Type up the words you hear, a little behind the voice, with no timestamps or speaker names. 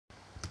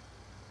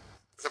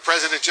the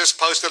president just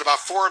posted about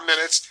 4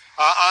 minutes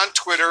on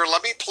Twitter.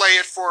 Let me play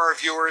it for our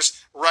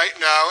viewers right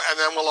now, and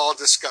then we'll all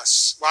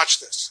discuss. Watch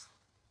this.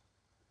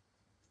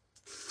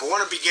 I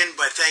want to begin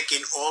by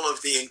thanking all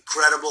of the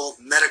incredible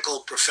medical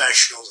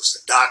professionals,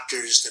 the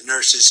doctors, the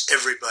nurses,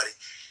 everybody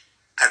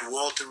at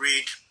Walter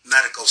Reed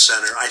Medical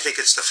Center. I think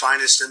it's the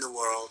finest in the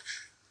world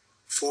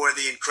for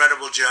the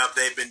incredible job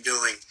they've been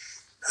doing.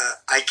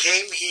 I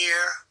came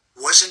here,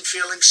 wasn't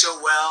feeling so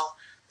well.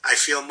 I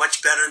feel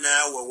much better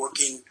now. We're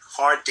working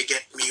hard to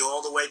get me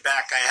all the way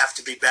back. I have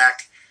to be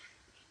back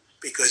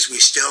because we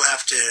still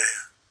have to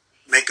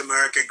make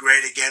America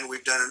great again.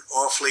 We've done an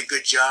awfully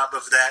good job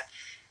of that,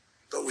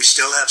 but we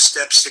still have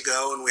steps to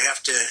go, and we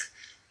have to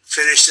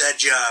finish that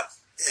job.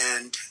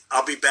 And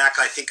I'll be back.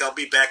 I think I'll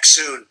be back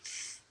soon.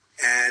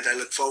 And I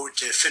look forward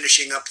to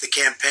finishing up the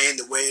campaign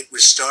the way it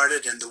was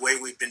started and the way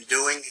we've been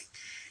doing,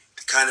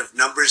 the kind of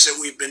numbers that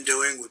we've been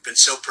doing. We've been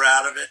so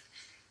proud of it.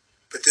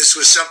 But this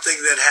was something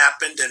that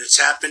happened, and it's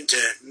happened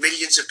to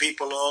millions of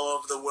people all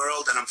over the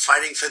world, and I'm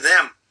fighting for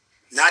them,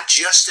 not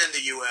just in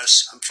the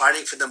U.S. I'm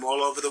fighting for them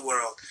all over the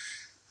world.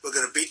 We're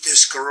going to beat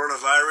this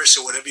coronavirus,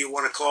 or whatever you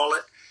want to call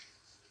it,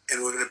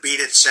 and we're going to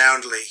beat it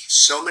soundly.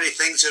 So many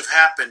things have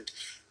happened.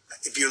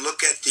 If you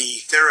look at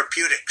the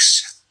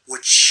therapeutics,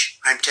 which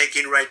I'm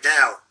taking right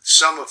now,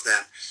 some of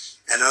them,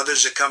 and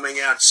others are coming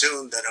out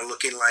soon that are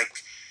looking like,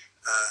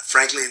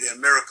 frankly, they're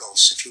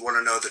miracles. If you want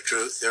to know the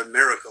truth, they're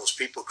miracles.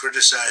 People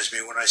criticize me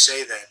when I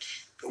say that,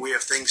 but we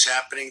have things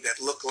happening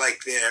that look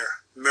like they're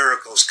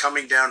miracles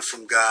coming down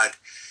from God.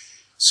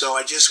 So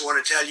I just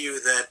want to tell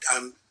you that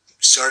I'm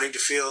starting to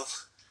feel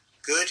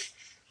good.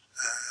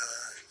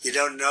 You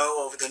don't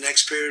know over the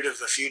next period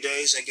of a few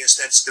days. I guess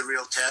that's the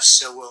real test.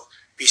 So we'll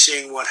be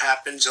seeing what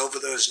happens over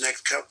those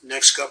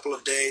next couple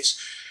of days.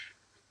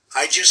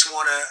 I just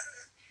want to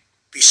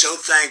be so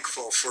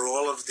thankful for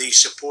all of the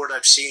support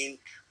I've seen,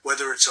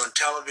 whether it's on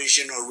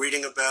television or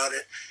reading about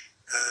it.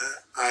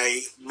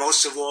 I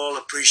most of all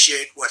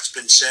appreciate what's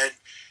been said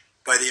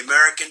by the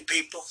American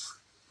people,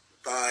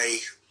 by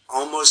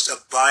almost a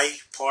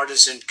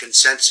bipartisan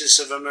consensus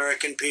of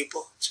American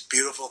people. It's a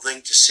beautiful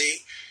thing to see,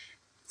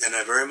 and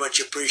I very much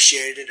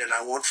appreciate it, and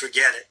I won't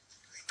forget it.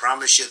 I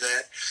promise you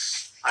that.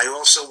 I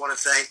also want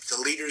to thank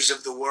the leaders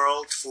of the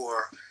world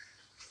for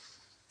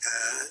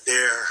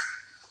their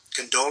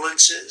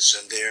condolences,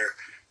 and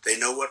they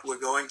know what we're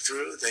going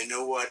through. They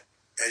know what,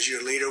 as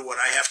your leader, what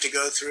I have to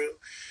go through.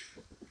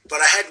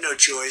 But I had no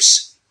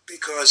choice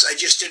because I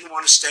just didn't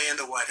want to stay in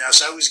the White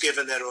House. I was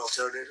given that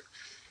alternative.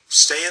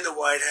 Stay in the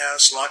White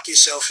House, lock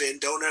yourself in,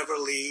 don't ever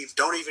leave,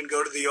 don't even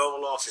go to the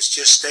Oval Office.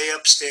 Just stay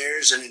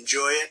upstairs and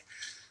enjoy it.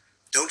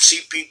 Don't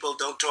see people,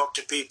 don't talk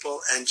to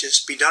people, and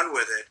just be done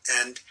with it.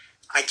 And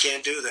I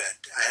can't do that.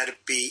 I had to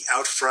be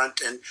out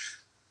front, and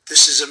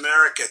this is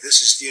America.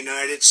 This is the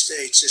United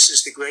States. This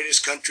is the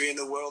greatest country in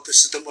the world.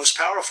 This is the most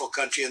powerful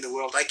country in the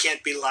world. I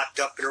can't be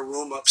locked up in a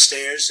room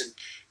upstairs and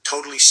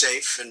totally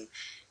safe and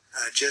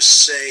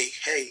just say,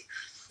 hey,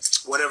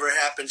 whatever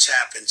happens,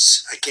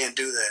 happens. I can't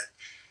do that.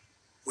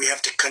 We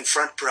have to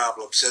confront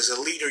problems. As a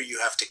leader, you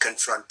have to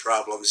confront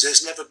problems.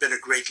 There's never been a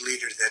great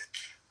leader that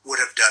would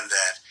have done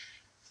that.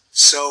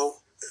 So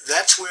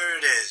that's where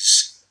it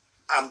is.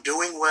 I'm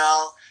doing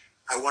well.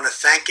 I want to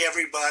thank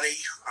everybody.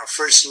 Our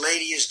First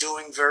Lady is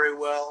doing very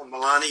well.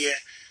 Melania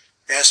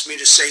asked me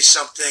to say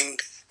something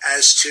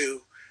as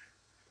to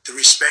the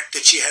respect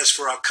that she has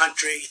for our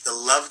country, the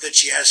love that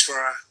she has for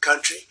our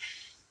country.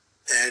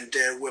 And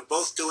we're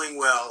both doing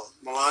well.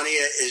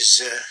 Melania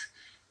is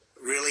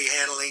really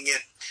handling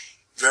it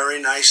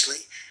very nicely.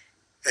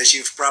 As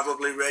you've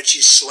probably read,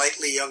 she's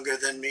slightly younger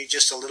than me,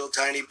 just a little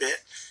tiny bit.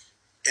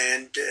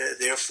 And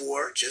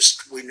therefore,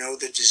 just we know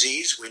the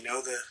disease, we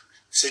know the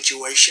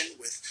situation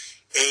with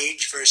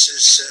age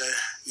versus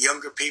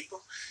younger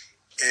people.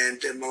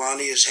 And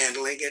Melania is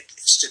handling it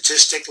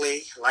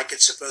statistically like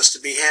it's supposed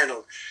to be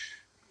handled.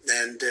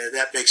 And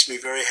that makes me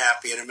very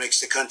happy, and it makes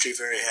the country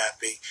very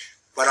happy.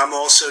 But I'm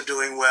also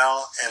doing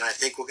well, and I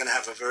think we're going to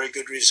have a very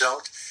good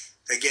result.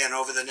 Again,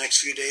 over the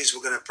next few days,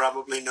 we're going to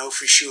probably know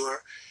for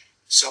sure.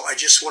 So I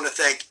just want to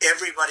thank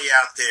everybody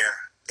out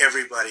there,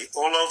 everybody,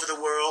 all over the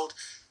world,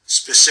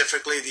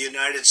 specifically the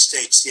United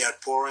States. The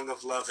outpouring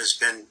of love has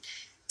been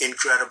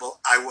incredible.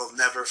 I will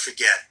never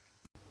forget.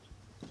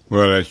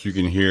 Well, as you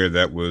can hear,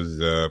 that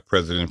was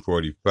President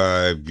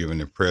 45 giving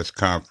a press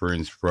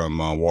conference from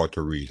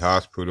Walter Reed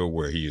Hospital,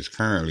 where he is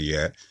currently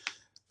at.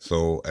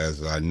 So,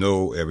 as I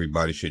know,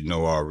 everybody should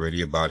know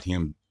already about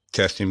him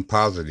testing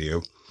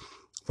positive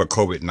for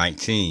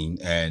COVID-19,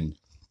 and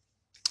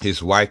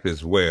his wife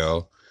as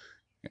well.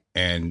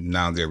 And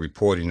now they're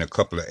reporting a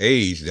couple of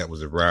aides that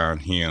was around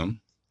him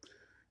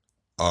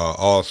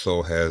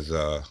also has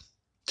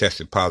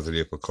tested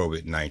positive for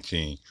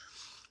COVID-19.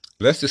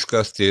 Let's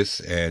discuss this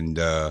and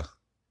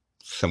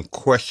some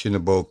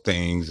questionable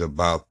things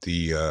about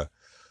the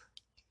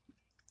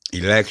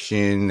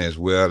election as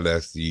well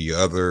as the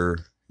other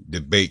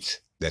debates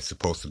that's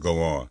supposed to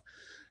go on.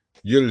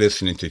 You're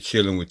listening to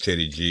Chilling with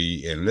Teddy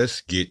G, and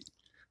let's get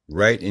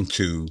right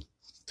into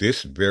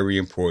this very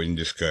important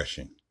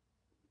discussion.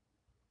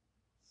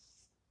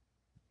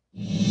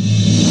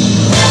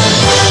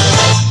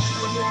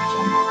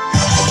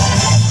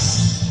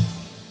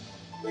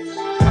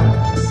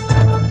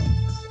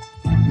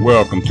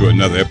 Welcome to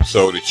another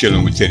episode of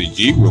Chilling with Teddy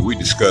G, where we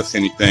discuss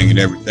anything and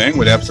everything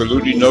with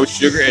absolutely no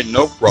sugar and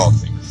no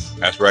frosting.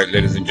 That's right,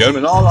 ladies and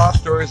gentlemen, all our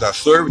stories are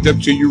served up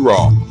to you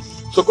raw.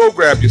 So go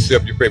grab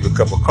yourself your favorite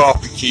cup of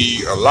coffee,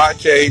 tea, or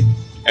latte,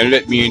 and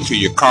let me into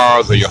your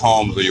cars or your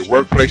homes or your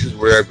workplaces,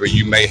 wherever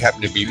you may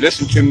happen to be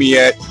listening to me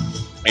at,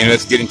 and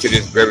let's get into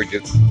this very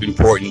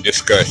important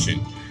discussion.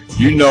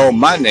 You know,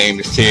 my name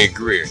is Ted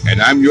Greer,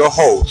 and I'm your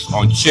host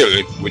on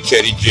Chilling with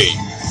Teddy G.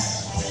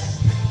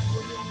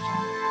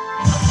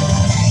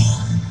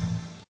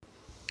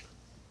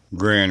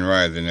 Grand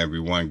Rising,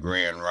 everyone.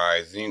 Grand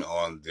Rising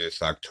on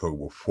this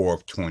October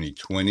 4th,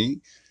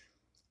 2020.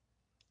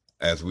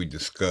 As we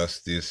discuss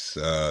this,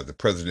 the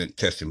president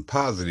testing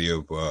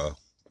positive for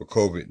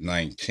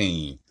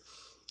COVID-19.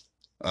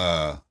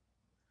 I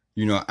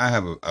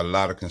have a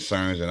lot of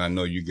concerns, and I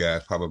know you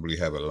guys probably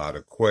have a lot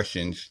of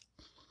questions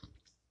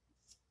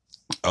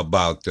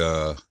about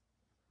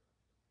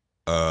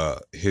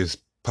his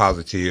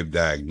positive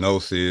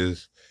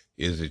diagnosis.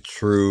 Is it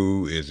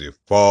true? Is it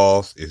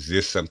false? Is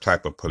this some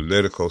type of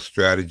political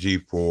strategy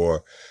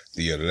for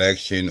the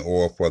election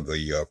or for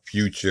the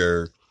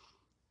future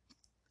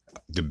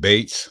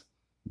debates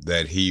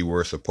that he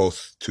were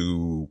supposed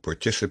to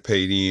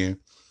participate in?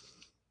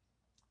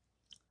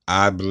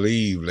 I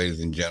believe,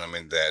 ladies and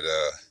gentlemen, that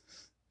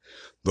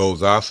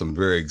those are some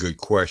very good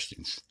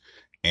questions,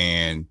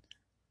 and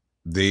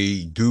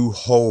they do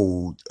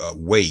hold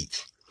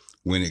weight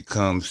when it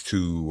comes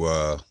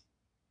to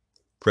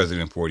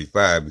President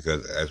 45,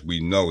 because as we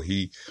know,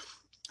 he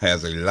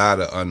has a lot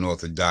of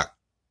unorthodox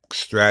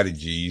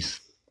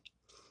strategies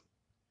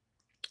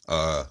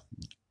that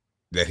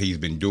he's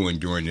been doing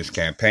during this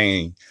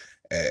campaign,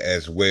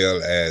 as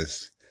well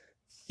as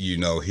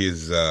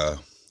his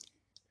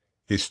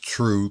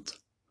truth,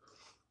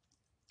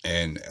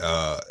 and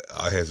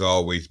has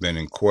always been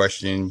in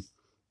question.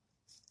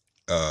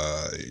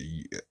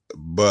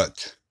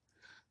 But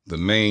the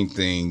main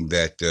thing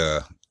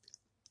that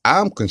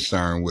I'm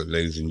concerned with,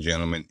 ladies and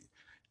gentlemen,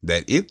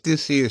 that if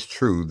this is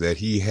true, that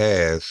he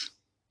has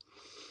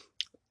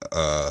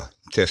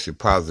tested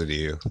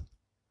positive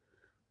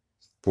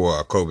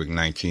for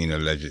COVID-19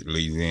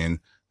 allegedly, then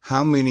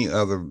how many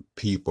other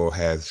people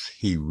has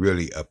he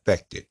really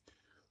affected?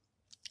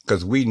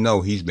 Because we know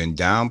he's been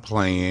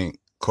downplaying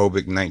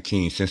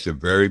COVID-19 since the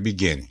very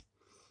beginning.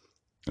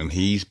 And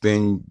he's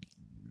been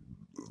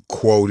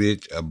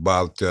quoted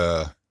about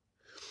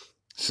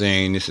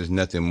saying this is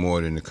nothing more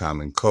than the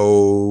common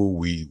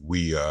cold.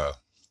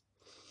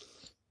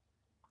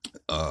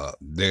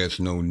 There's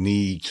no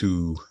need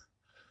to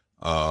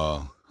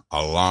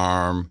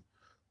alarm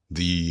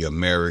the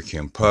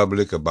American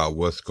public about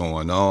what's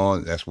going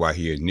on. That's why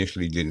he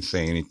initially didn't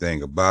say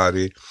anything about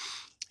it.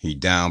 He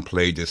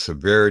downplayed the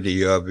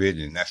severity of it,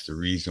 and that's the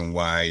reason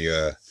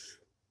why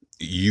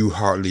you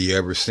hardly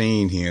ever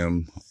seen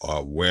him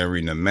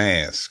wearing a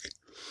mask.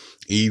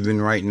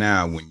 Even right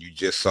now, when you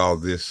just saw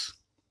this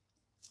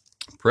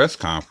press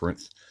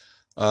conference,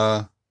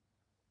 and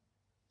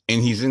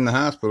he's in the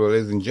hospital,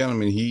 ladies and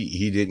gentlemen,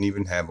 he didn't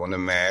even have on a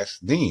mask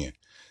then.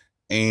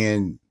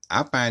 And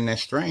I find that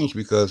strange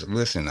because,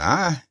 listen,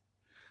 I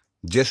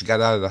just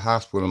got out of the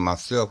hospital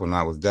myself when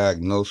I was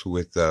diagnosed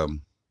with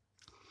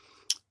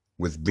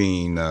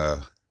being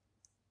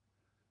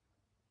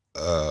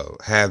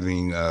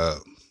having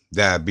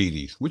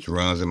diabetes, which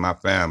runs in my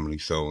family.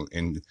 So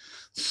in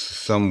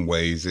some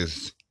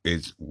ways,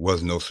 it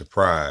was no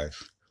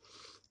surprise.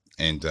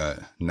 And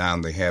now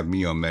they have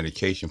me on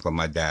medication for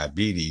my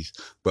diabetes.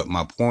 But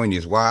my point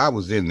is, while I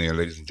was in there,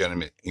 ladies and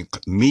gentlemen,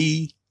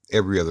 me,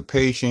 every other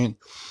patient,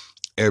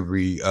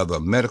 every other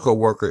medical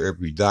worker,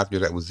 every doctor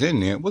that was in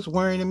there was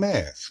wearing a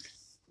mask.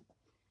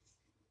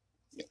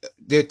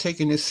 They're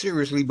taking this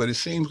seriously, but it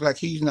seems like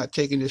he's not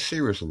taking this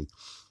seriously.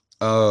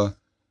 That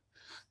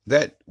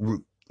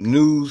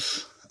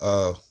news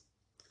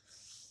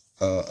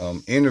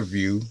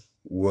interview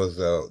was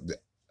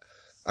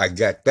I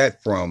got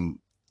that from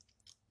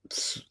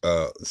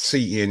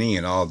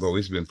CNN, although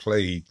it's been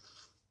played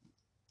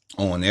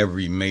on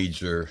every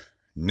major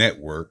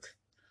network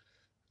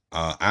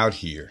out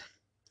here.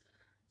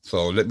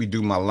 So let me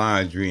do my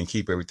laundry and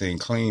keep everything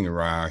clean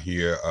around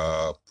here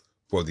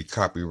for the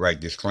copyright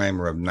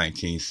disclaimer of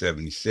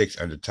 1976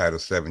 under Title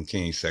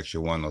 17,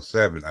 Section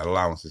 107.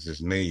 Allowances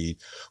is made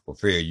for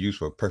fair use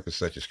for a purpose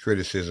such as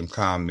criticism,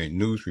 comment,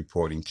 news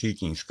reporting,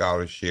 teaching,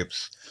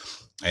 scholarships,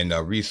 and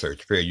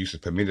research. Fair use is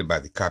permitted by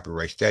the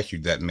copyright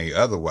statute that may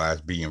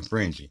otherwise be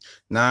infringing.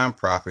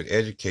 Non-profit,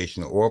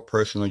 educational, or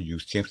personal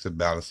use tends to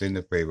balance in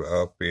the favor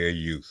of fair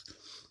use.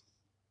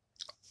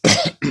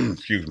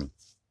 Excuse me.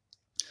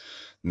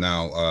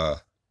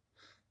 Now,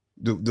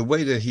 the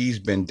way that he's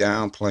been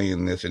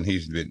downplaying this and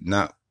he's been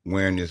not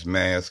wearing his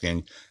mask,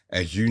 and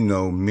as you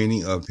know,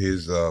 many of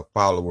his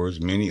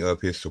followers, many of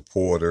his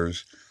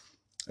supporters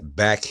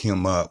back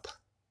him up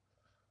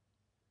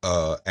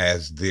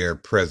as their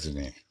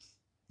president.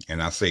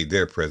 And I say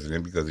their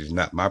president because he's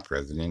not my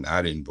president.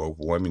 I didn't vote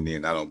for him, and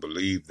then I don't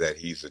believe that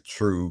he's a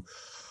true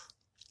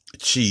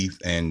chief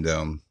and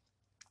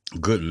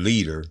good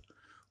leader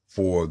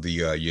for the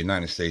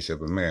United States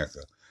of America.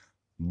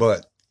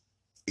 But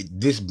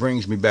this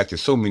brings me back to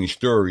so many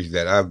stories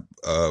that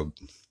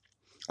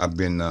I've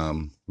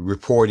been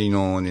reporting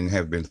on and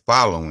have been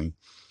following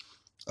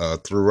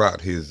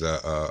throughout his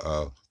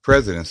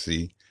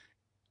presidency,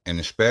 and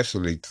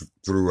especially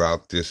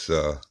throughout this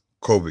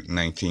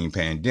COVID-19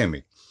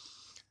 pandemic.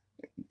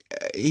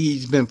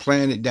 He's been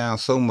playing it down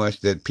so much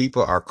that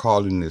people are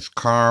calling this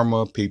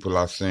karma. People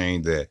are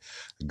saying that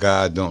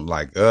God don't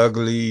like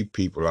ugly.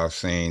 People are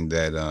saying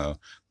that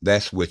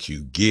that's what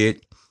you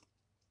get.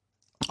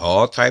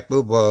 All type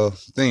of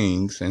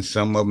things, and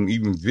some of them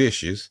even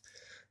vicious,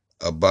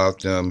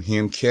 about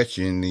him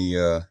catching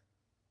the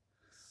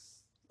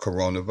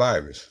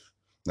coronavirus.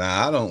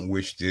 Now, I don't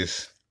wish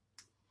this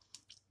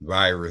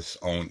virus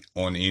on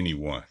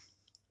anyone.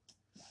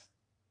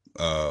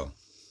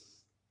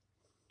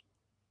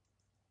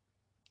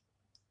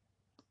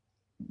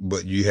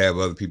 But you have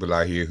other people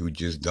out here who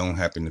just don't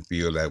happen to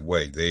feel that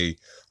way.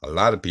 A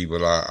lot of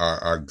people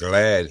are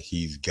glad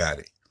he's got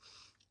it.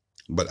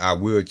 But I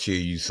will tell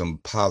you some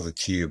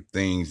positive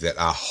things that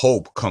I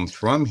hope comes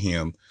from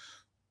him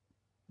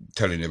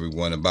telling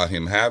everyone about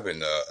him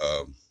having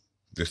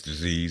this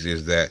disease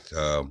is that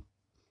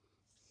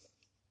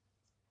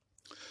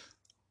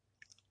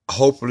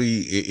hopefully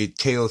it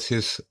tells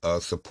his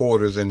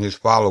supporters and his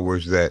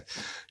followers that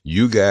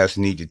you guys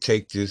need to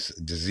take this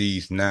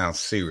disease now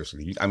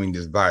seriously. I mean,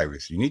 this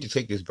virus. You need to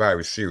take this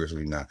virus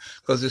seriously now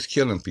because it's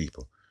killing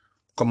people.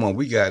 Come on,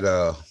 we got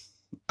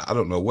I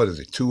don't know, what is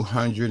it,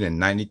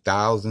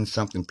 290,000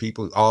 something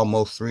people,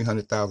 almost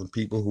 300,000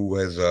 people who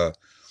has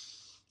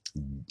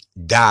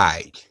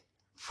died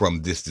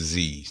from this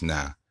disease.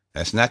 Now,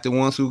 that's not the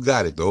ones who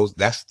got it.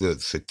 That's the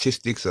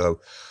statistics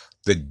of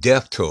the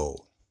death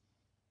toll.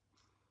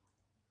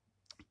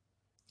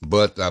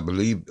 But I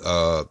believe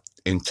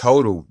in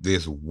total,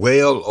 there's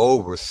well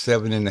over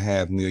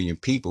 7.5 million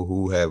people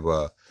who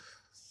have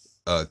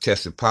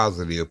tested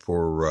positive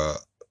for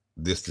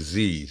this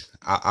disease.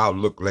 I'll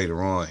look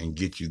later on and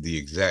get you the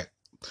exact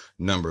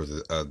numbers,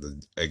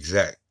 the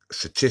exact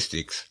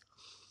statistics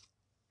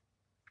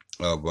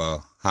of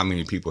how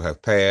many people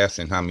have passed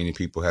and how many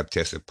people have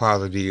tested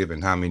positive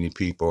and how many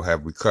people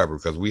have recovered,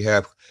 because we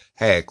have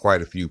had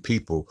quite a few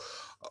people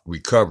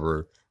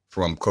recover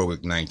from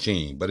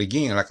COVID-19. But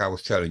again, like I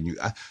was telling you,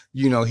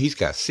 he's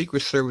got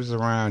Secret Service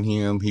around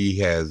him. He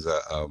has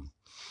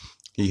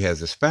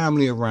his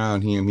family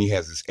around him. He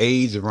has his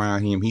aides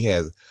around him. He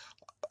has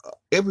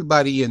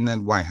everybody in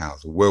that White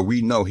House where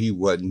we know he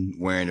wasn't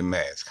wearing a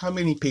mask. How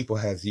many people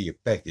has he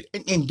affected?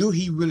 And do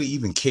he really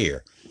even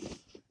care?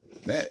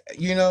 That,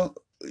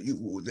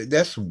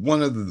 that's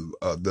one of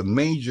the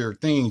major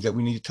things that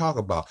we need to talk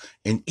about.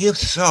 And if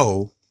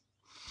so,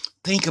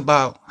 think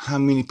about how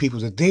many people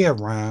that they're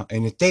around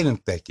and that they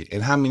infected,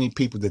 and how many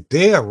people that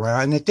they're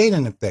around and that they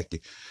done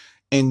infected.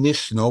 And this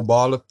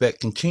snowball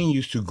effect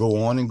continues to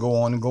go on and go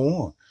on and go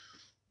on.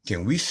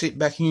 Can we sit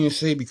back here and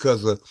say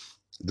because of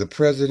the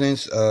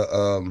president's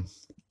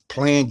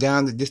playing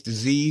down this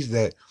disease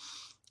that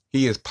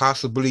he is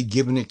possibly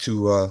giving it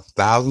to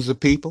thousands of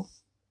people?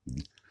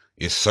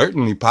 It's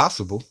certainly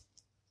possible.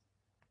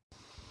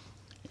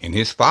 And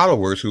his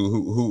followers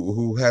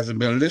who hasn't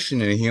been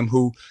listening to him,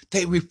 who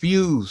they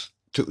refuse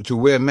to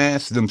wear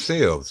masks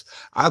themselves.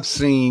 I've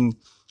seen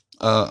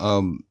uh,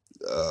 um,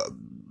 uh,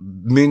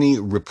 many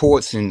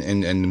reports and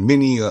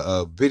many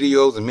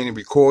videos and many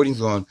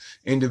recordings on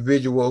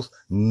individuals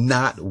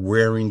not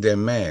wearing their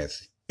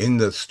masks in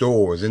the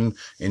stores, in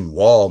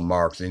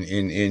Walmarts,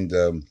 in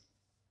the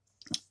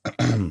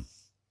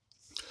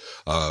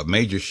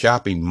major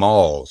shopping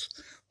malls.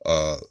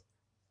 Uh,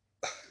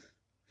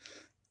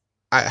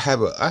 I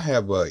have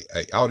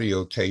a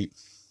audio tape.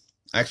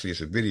 Actually,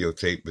 it's a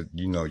videotape, but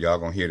y'all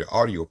gonna hear the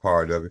audio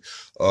part of it,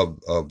 of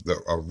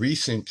a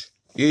recent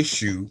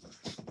issue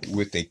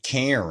with a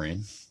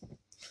Karen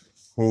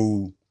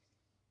who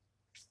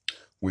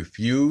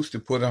refused to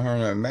put on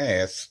her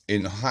mask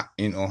in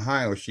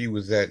Ohio. She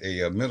was at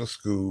a middle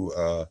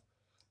school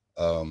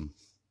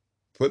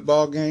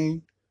football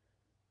game,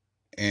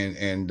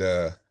 and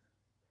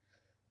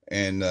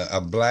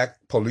a black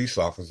police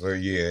officer.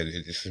 Yeah,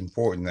 it's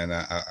important that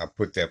I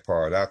put that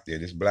part out there.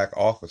 This black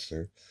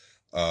officer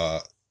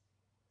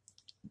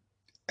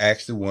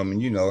asked the woman,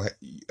 you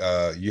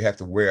have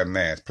to wear a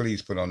mask.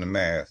 Please put on the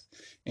mask.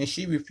 And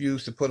she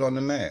refused to put on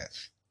the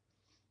mask.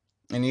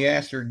 And he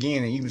asked her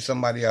again, and even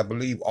somebody, I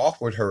believe,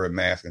 offered her a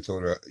mask and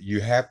told her,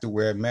 you have to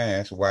wear a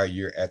mask while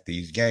you're at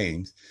these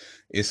games.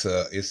 It's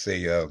a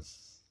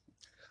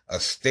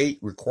state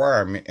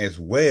requirement as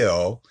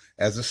well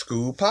as a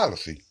school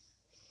policy.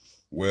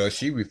 Well,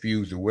 she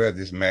refused to wear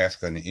this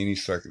mask under any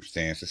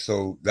circumstances.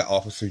 So the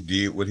officer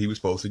did what he was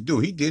supposed to do.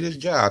 He did his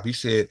job. He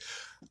said,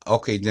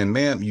 okay, then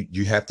ma'am,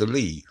 you have to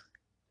leave.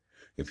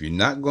 If you're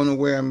not going to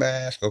wear a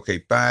mask,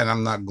 okay, fine.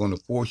 I'm not going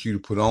to force you to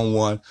put on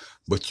one,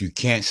 but you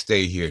can't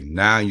stay here.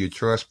 Now you're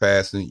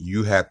trespassing.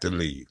 You have to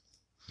leave.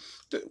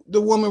 The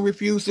woman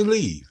refused to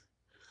leave.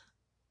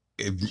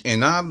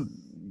 And I'm,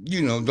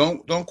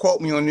 don't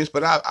quote me on this,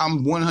 but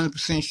I'm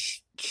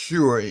 100%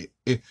 sure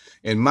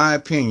In my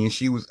opinion,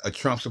 she was a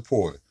Trump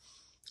supporter.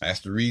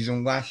 That's the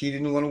reason why she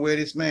didn't want to wear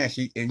this mask.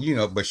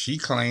 But she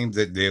claimed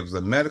that there was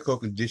a medical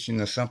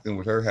condition or something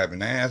with her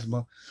having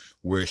asthma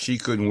where she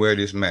couldn't wear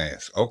this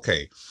mask.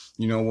 Okay,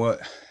 you know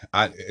what?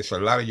 It's a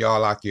lot of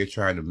y'all out there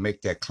trying to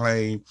make that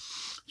claim,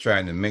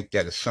 trying to make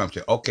that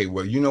assumption. Okay,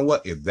 well, you know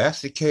what? If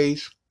that's the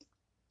case,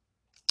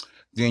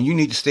 then you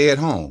need to stay at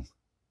home.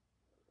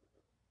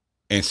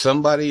 And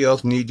somebody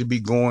else need to be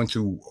going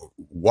to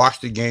watch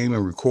the game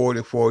and record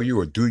it for you,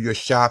 or do your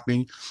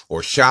shopping,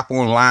 or shop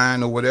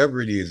online, or whatever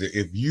it is.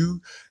 If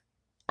you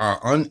are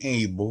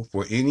unable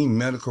for any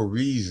medical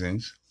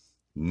reasons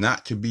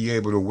not to be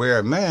able to wear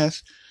a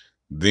mask,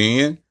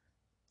 then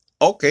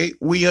okay,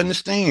 we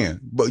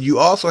understand. But you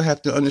also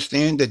have to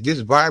understand that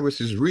this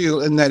virus is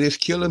real and that it's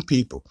killing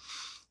people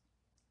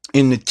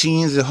in the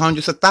tens and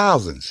hundreds of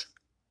thousands.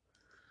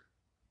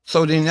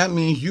 So then that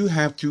means you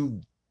have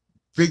to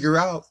figure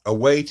out a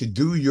way to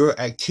do your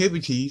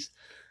activities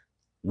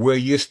where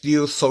you're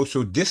still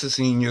social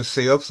distancing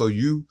yourself so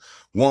you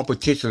won't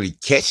potentially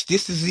catch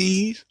this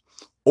disease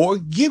or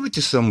give it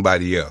to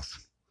somebody else.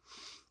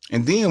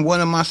 And then one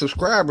of my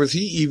subscribers,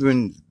 he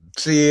even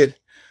said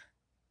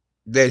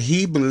that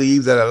he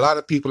believes that a lot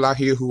of people out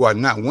here who are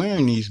not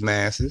wearing these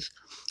masks,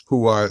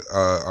 who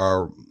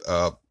are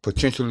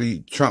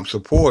potentially Trump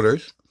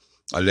supporters,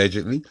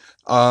 allegedly,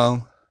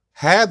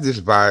 have this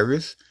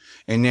virus,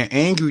 and they're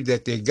angry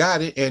that they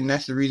got it, and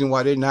that's the reason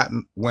why they're not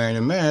wearing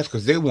a mask,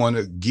 because they want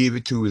to give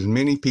it to as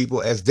many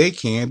people as they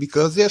can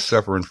because they're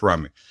suffering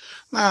from it.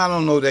 Now, I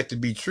don't know that to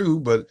be true,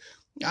 but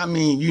I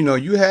mean,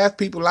 you have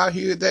people out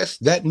here that's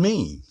that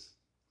mean.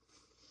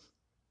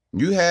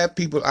 You have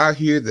people out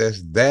here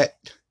that's that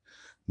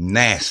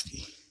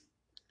nasty,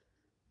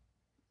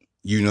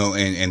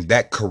 and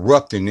that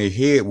corrupt in their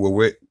head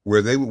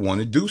where they would want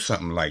to do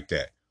something like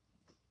that.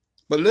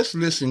 But let's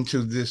listen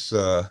to this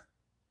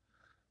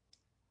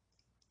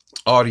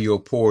audio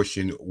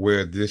portion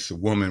where this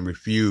woman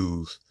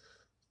refused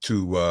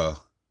to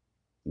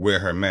wear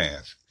her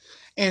mask.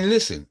 And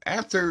listen,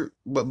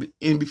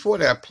 before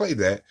that, I play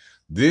that,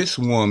 this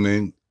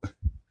woman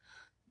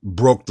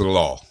broke the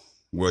law.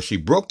 Well, she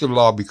broke the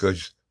law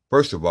because,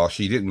 first of all,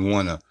 she didn't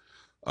want to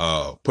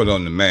put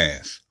on the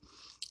mask,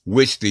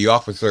 which the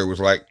officer was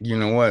like, you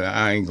know what,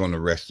 I ain't going to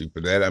arrest you for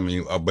that. I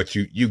mean, but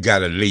you got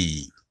to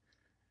leave.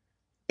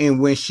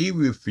 And when she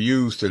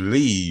refused to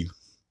leave,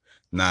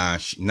 now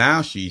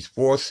she's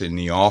forcing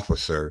the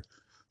officer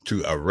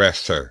to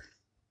arrest her.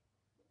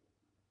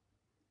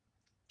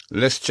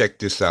 Let's check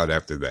this out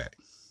after that.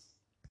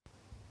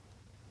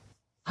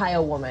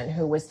 Ohio woman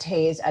who was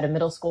tased at a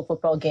middle school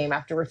football game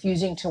after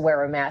refusing to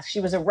wear a mask. She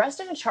was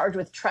arrested and charged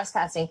with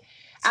trespassing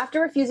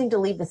after refusing to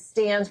leave the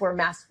stands where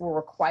masks were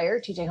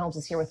required. TJ Holmes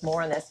is here with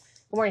more on this.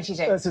 Good morning,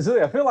 TJ.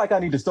 Cecilia, I feel like I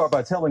need to start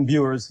by telling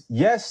viewers,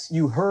 yes,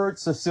 you heard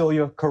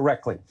Cecilia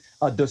correctly.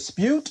 A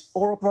dispute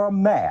over a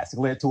mask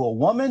led to a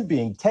woman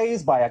being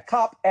tased by a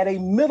cop at a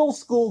middle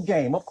school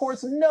game. Of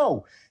course,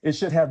 no, it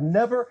should have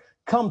never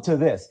come to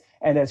this.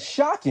 And as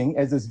shocking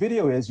as this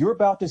video is, you're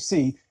about to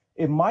see,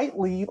 it might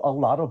leave a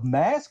lot of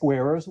mask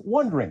wearers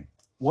wondering,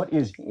 what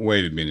is...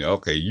 Wait a minute.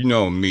 Okay, you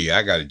know me.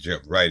 I got to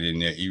jump right in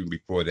there even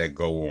before that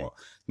go on.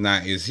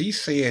 Now, is he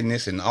saying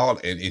this and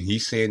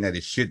he's saying that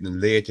it shouldn't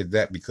have led to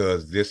that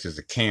because this is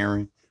a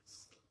Karen?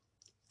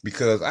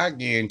 Because I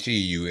guarantee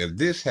you, if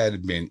this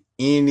had been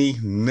any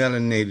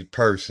melanated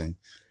person,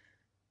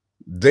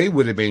 they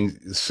would have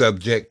been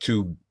subject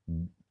to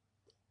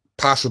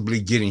possibly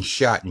getting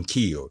shot and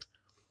killed.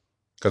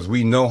 Because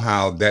we know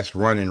how that's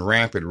running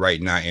rampant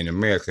right now in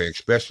America,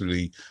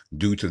 especially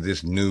due to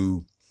this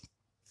new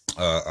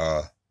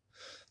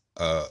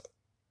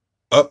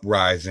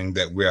uprising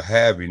that we're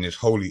having, this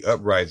holy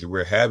uprising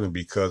we're having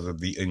because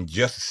of the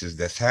injustices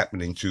that's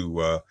happening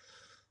to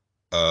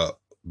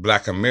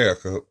Black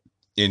America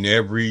in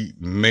every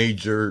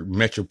major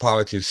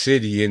metropolitan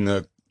city in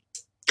the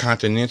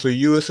continental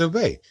US of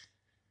A.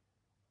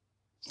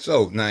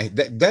 So now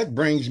that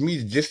brings me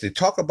to just to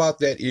talk about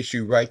that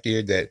issue right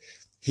there, that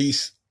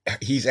he's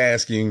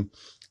asking,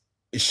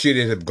 should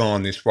it have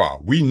gone this far?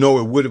 We know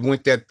it would have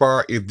went that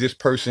far if this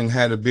person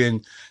had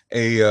been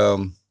a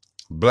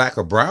Black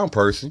or brown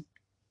person.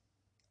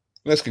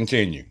 Let's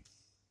continue.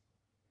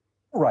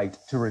 Right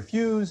to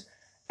refuse,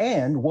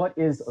 and what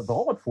is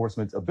law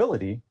enforcement's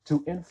ability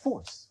to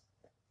enforce?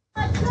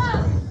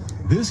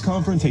 This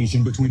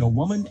confrontation between a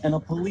woman and a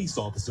police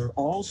officer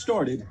all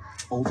started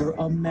over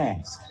a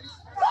mask.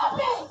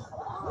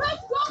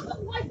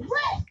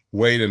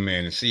 Wait a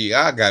minute. See,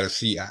 I gotta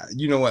see.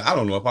 You know what? I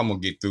don't know if I'm gonna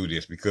get through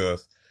this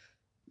because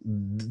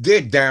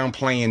they're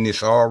downplaying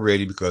this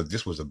already because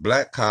this was a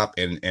black cop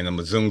and a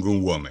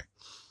Mzungu woman.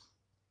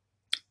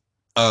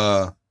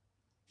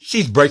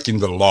 She's breaking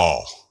the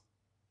law.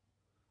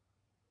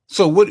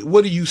 So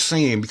what are you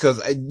saying?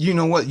 Because you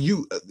know what,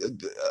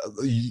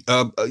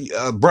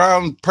 a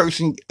brown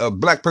person, a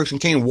black person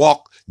can't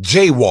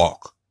jaywalk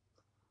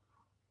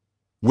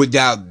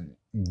without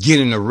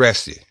getting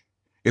arrested.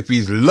 If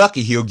he's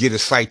lucky, he'll get a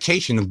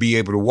citation and be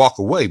able to walk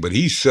away, but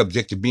he's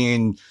subject to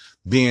being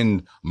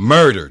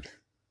murdered.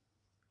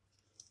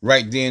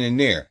 right then and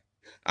there.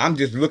 I'm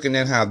just looking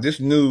at how this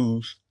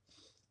news,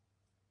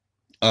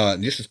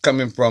 this is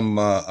coming from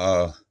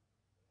a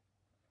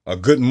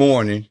Good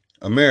Morning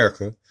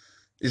America,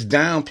 is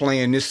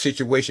downplaying this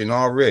situation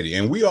already,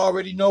 and we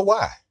already know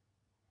why.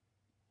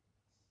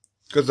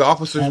 Because the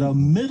officers At a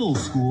middle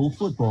school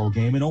football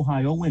game in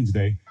Ohio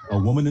Wednesday, a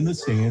woman in the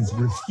stands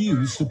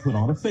refused to put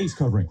on a face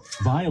covering,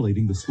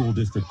 violating the school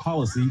district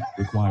policy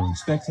requiring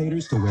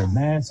spectators to wear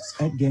masks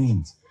at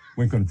games.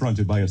 When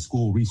confronted by a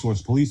school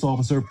resource police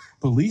officer,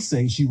 police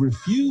say she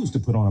refused to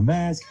put on a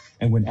mask,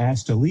 and when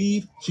asked to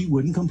leave, she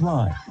wouldn't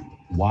comply.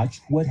 Watch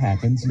what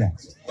happens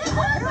next.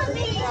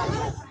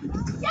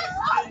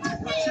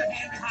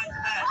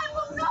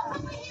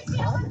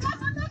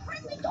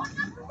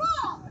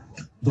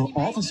 The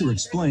officer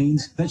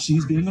explains that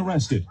she's being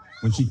arrested.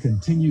 When she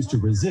continues to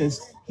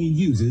resist, he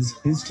uses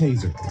his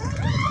taser.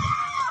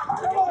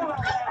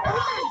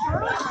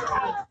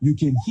 You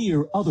can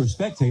hear other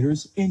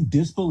spectators in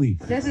disbelief.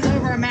 This is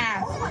over a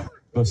mask.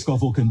 The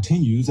scuffle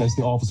continues as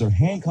the officer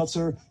handcuffs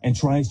her and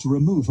tries to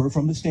remove her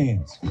from the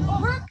stands.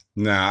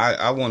 Now,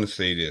 I want to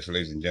say this,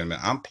 ladies and gentlemen.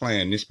 I'm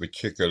playing this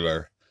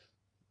particular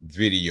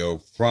video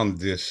from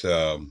this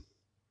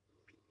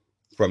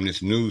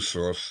news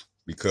source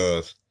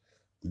because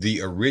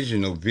the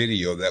original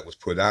video that was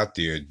put out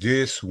there,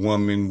 this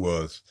woman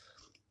was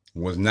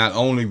not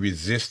only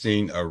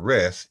resisting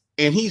arrest,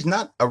 and he's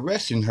not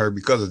arresting her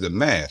because of the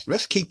mask.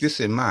 Let's keep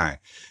this in mind.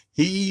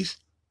 He's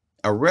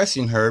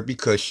arresting her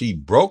because she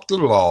broke the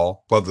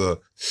law for the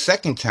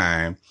second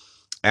time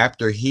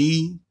after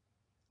he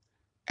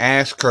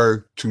asked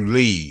her to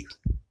leave.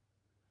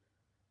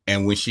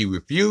 And when she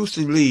refused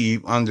to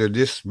leave under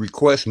this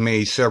request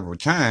made several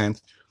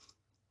times,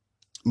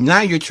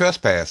 now you're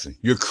trespassing.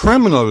 You're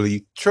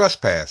criminally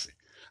trespassing.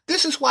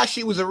 This is why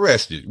she was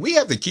arrested. We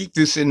have to keep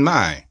this in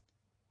mind.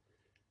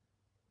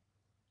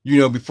 You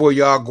know, before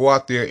y'all go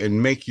out there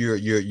and make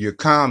your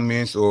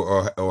comments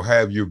or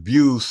have your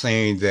views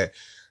saying that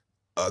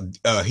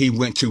he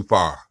went too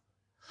far.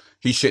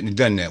 He shouldn't have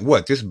done that.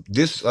 What,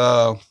 this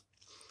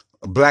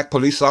black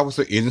police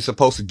officer isn't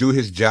supposed to do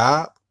his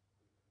job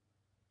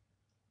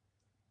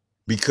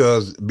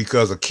because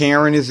a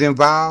Karen is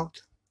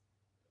involved?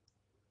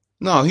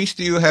 No, he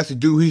still has to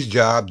do his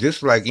job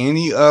just like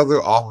any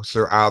other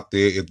officer out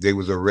there if they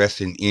was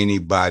arresting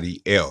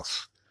anybody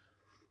else.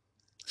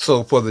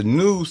 So for the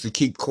news to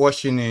keep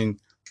questioning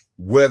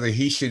whether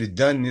he should have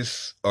done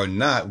this or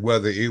not,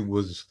 whether it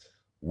was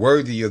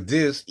worthy of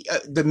this,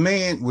 the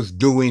man was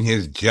doing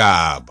his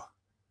job.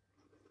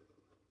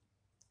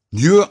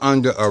 You're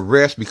under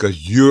arrest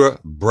because you're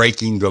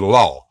breaking the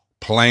law,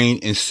 plain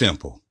and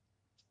simple.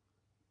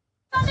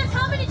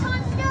 How many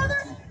times together?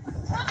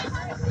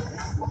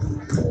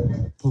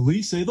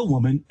 Police say the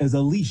woman is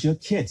Alicia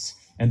Kitts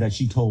and that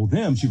she told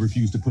them she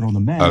refused to put on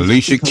the mask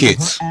Alicia because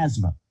Kitts. of her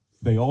asthma.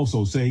 They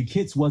also say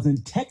Kitts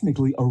wasn't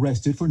technically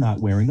arrested for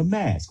not wearing a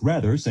mask,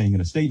 rather saying in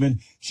a statement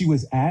she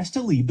was asked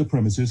to leave the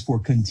premises for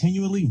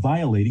continually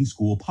violating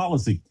school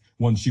policy.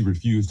 Once she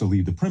refused to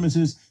leave the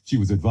premises, she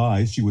was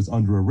advised she was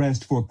under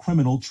arrest for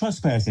criminal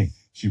trespassing.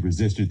 She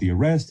resisted the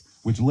arrest,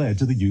 which led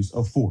to the use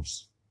of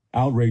force.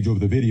 Outrage over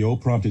the video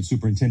prompted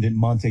Superintendent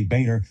Monte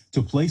Boehner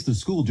to place the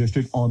school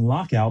district on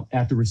lockout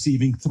after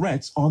receiving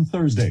threats on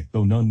Thursday,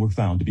 though none were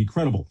found to be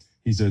credible.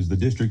 He says the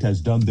district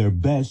has done their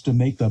best to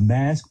make the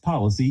mask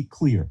policy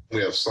clear.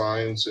 We have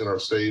signs in our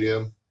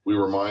stadium. We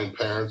remind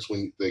parents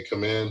when they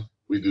come in.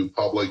 We do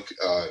public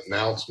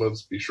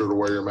announcements. Be sure to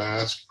wear your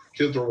mask.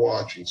 Kids are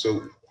watching.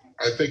 So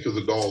I think as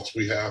adults,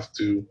 we have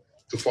to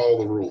follow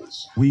the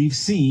rules. We've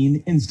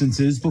seen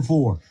instances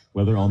before,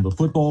 whether on the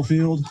football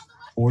field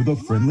or the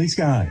friendly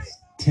skies.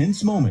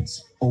 Tense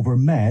moments over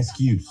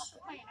mask use.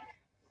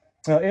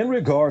 In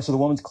regards to the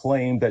woman's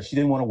claim that she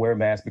didn't want to wear a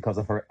mask because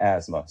of her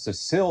asthma,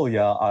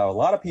 Cecilia, are a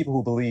lot of people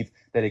who believe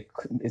that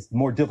it's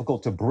more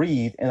difficult to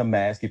breathe in a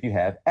mask if you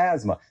have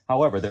asthma.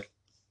 However,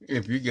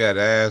 if you got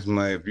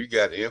asthma, if you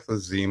got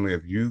emphysema,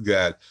 if you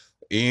got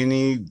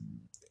any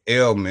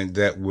ailment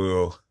that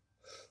will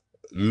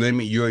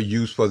limit your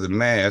use for the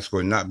mask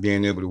or not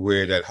being able to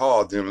wear it at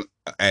all, then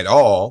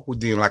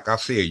like I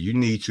said, you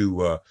need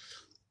to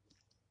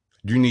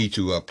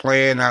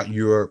plan out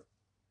your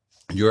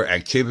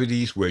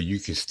activities where you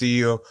can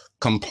still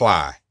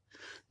comply.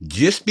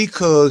 Just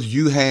because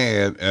you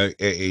have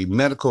a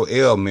medical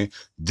ailment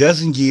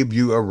doesn't give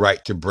you a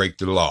right to break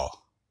the law.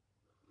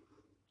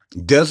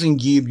 Doesn't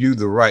give you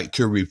the right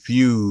to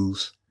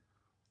refuse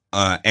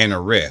an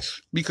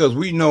arrest, because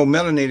we know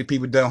melanated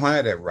people don't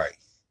have that right.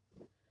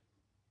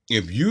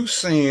 If you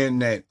saying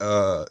that,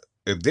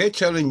 if they're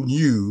telling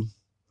you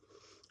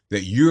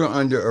that you're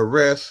under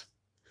arrest,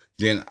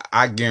 then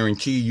I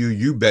guarantee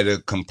you better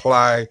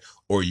comply,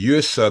 or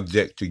you're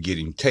subject to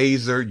getting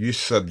tasered, you're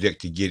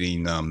subject to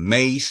getting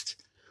maced,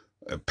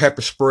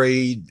 pepper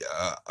sprayed,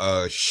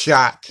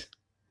 shot,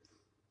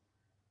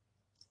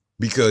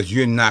 because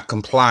you're not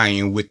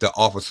complying with the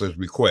officer's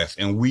request.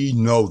 And we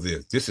know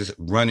this. This is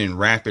running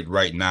rampant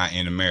right now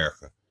in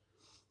America.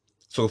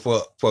 So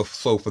for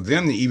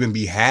them to even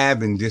be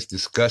having this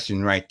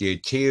discussion right there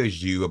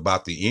tells you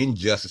about the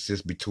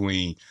injustices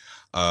between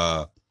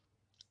Black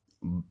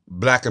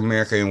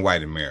America and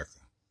white America.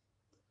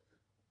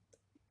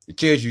 It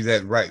tells you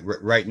that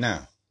right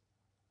now,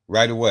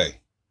 right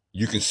away.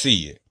 You can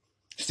see it.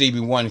 Stevie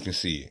Wonder can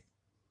see it.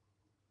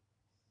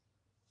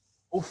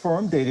 No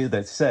firm data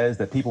that says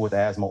that people with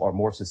asthma are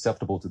more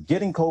susceptible to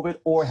getting COVID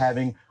or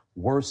having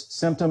worse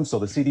symptoms. So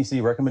the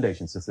CDC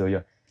recommendation,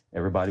 Cecilia,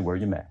 everybody wear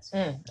your mask.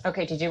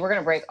 Okay, TJ, we're going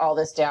to break all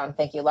this down.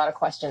 Thank you. A lot of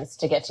questions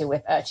to get to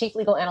with Chief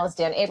Legal Analyst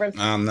Dan Abrams.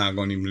 I'm not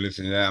going to even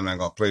listen to that. I'm not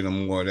going to play no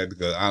more of that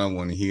because I don't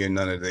want to hear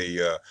none of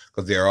the,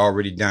 because they're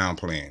already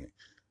downplaying it.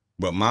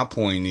 But my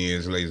point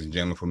is, ladies and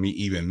gentlemen, for me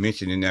even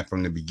mentioning that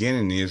from the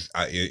beginning is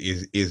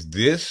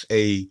this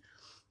a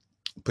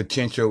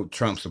potential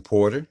Trump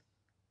supporter?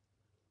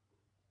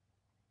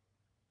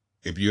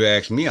 If you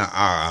ask me,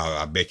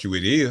 I bet you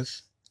it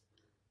is.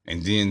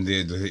 And then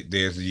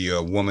there's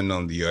the woman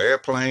on the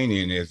airplane,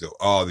 and there's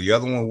all the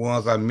other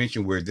ones I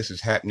mentioned where this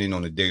is happening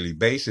on a daily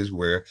basis,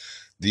 where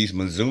these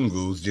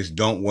Mzungus just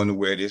don't want to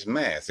wear this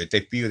mask that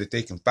they feel that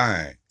they can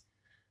find.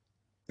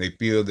 They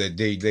feel that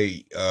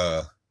they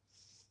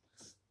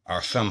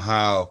are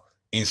somehow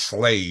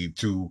enslaved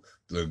to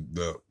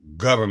the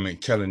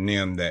government telling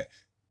them that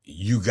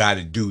you got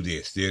to do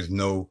this. There's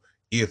no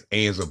ifs,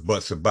 ands, or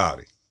buts about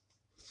it.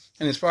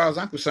 And as far as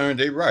I'm concerned,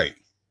 they're right.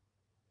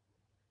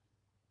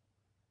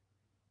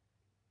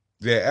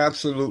 They're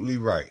absolutely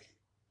right.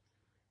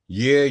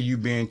 Yeah, you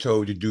being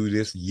told to do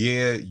this.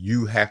 Yeah,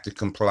 you have to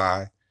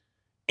comply.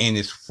 And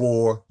it's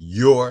for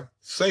your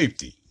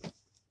safety.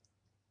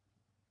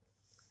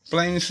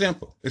 Plain and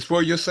simple. It's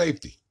for your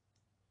safety.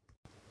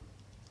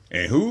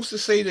 And who's to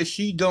say that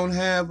she don't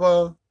have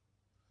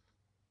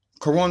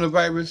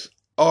coronavirus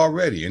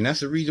already? And that's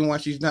the reason why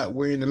she's not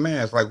wearing the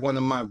mask, like one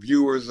of my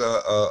viewers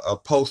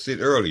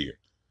posted earlier.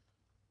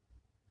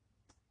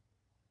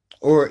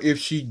 Or if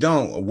she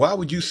don't, why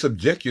would you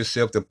subject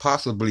yourself to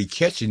possibly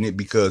catching it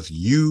because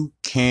you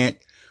can't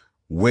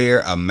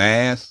wear a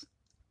mask?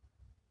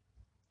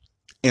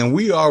 And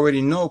we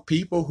already know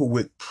people who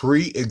with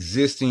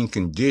pre-existing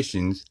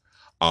conditions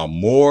are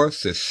more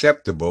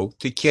susceptible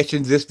to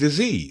catching this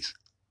disease.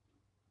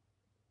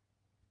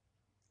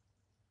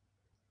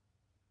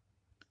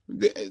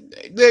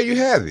 There you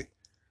have it.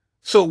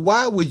 So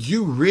why would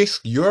you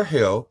risk your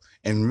health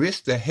and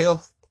risk the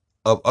health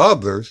of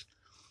others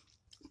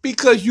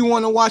because you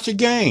want to watch a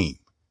game?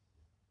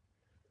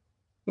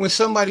 When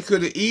somebody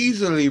could have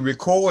easily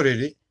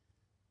recorded it,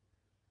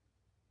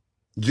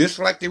 just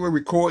like they were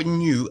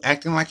recording you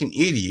acting like an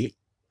idiot.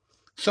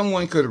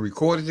 Someone could have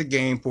recorded the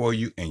game for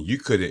you and you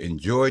could have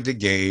enjoyed the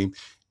game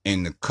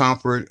in the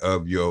comfort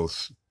of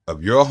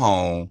your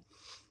home,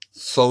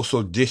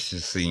 social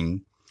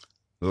distancing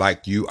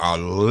like you are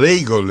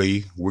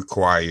legally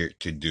required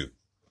to do.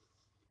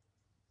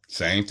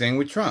 Same thing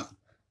with Trump.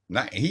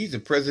 He's the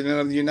president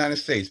of the United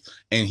States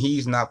and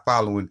he's not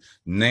following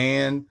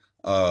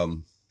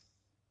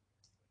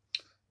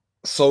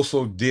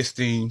social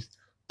distancing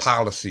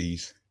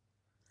policies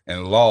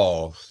and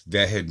laws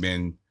that had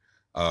been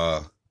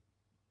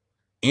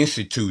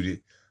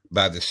instituted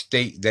by the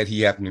state that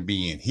he happened to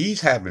be in.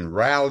 He's having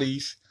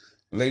rallies,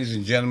 ladies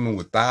and gentlemen,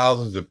 with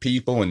thousands of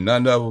people, and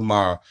none of them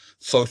are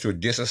social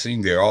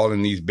distancing. They're all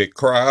in these big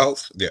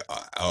crowds.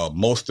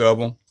 Most of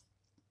them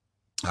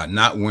are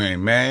not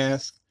wearing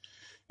masks,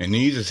 and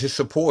these are his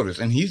supporters.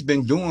 And he's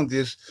been doing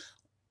this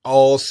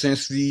all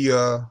since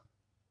the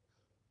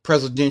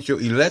presidential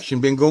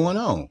election been going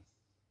on.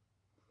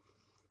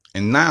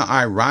 And now,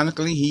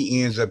 ironically,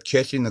 he ends up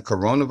catching the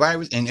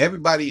coronavirus, and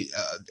everybody,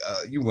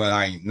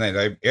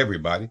 not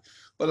everybody,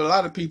 but a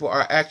lot of people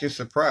are acting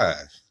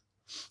surprised.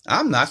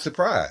 I'm not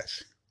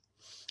surprised.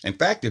 In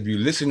fact, if you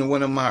listen to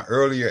one of my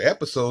earlier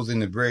episodes in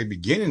the very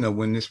beginning of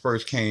when this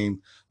first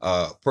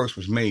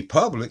was made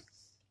public,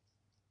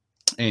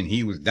 and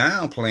he was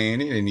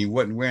downplaying it, and he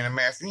wasn't wearing a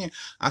mask then,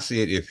 I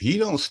said, if he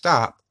don't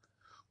stop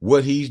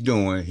what he's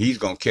doing, he's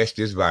going to catch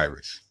this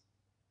virus.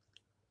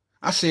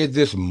 I said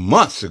this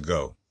months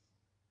ago.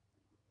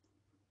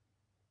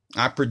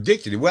 I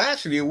predicted it. Well,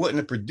 actually, it wasn't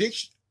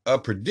a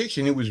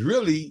prediction. It was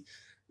really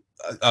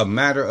a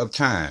matter of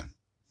time.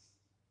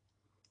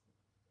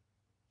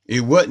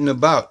 It wasn't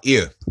about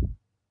if.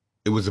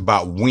 It was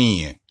about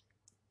when.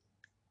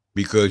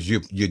 Because you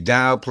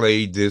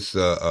downplayed this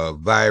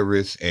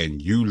virus and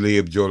you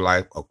lived your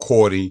life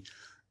according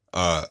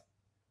to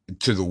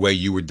the way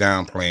you were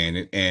downplaying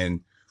it. And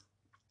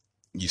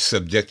you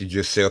subjected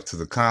yourself to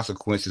the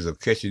consequences of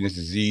catching this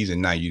disease, and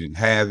now you didn't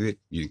have it.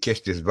 You didn't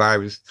catch this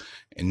virus,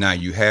 and now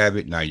you have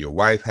it. Now your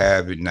wife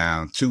have it.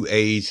 Now 2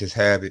 aides has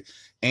have it.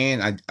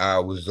 And I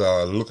was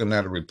looking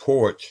at a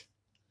report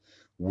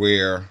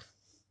where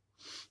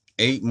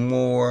 8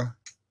 more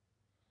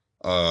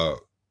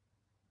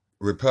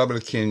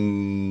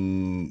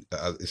Republican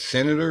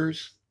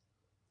senators,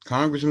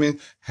 congressmen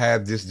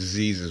have this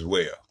disease as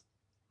well,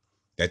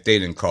 that they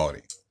didn't caught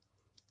it.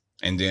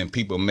 And then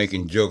people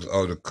making jokes,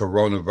 oh, the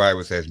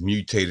coronavirus has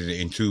mutated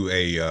into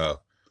a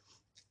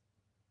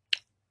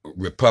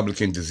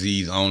Republican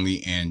disease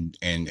only, and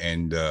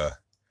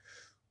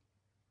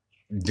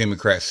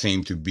Democrats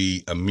seem to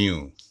be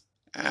immune.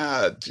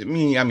 To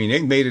me, I mean,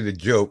 they made it a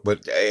joke,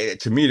 but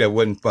to me, that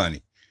wasn't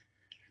funny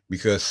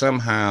because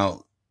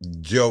somehow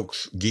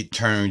jokes get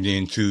turned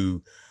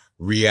into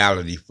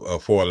reality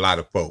for a lot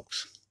of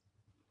folks,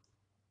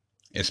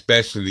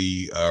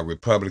 especially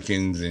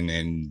Republicans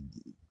and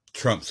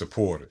Trump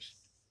supporters.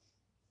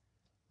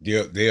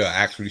 They'll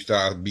actually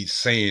start to be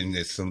saying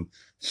that some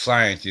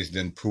scientists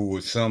done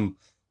pulled some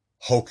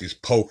hocus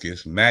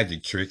pocus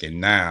magic trick,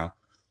 and now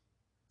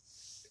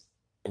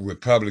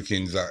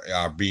Republicans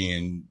are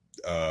being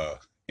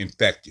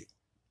infected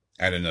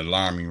at an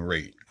alarming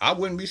rate. I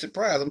wouldn't be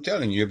surprised. I'm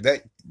telling you, if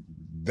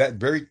that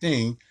very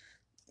thing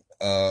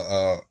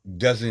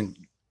doesn't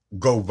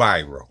go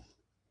viral.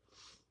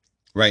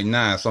 Right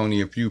now, it's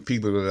only a few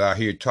people that are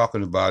here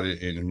talking about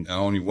it, and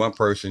only one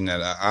person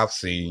that I've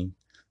seen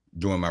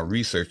doing my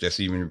research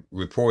that's even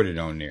reported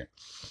on there.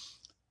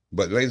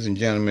 But ladies and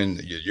gentlemen,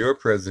 your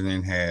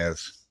president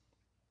has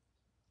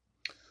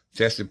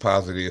tested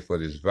positive for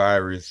this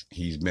virus.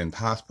 He's been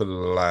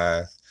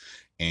hospitalized,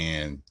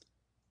 and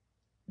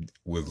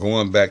we're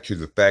going back to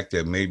the fact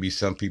that maybe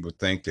some people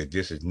think that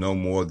this is no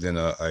more than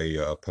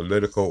a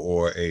political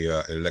or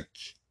a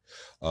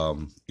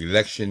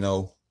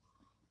electional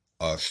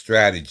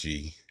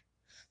strategy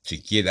to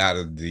get out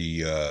of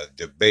the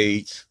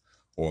debates,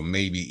 or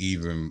maybe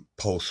even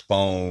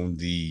postpone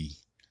the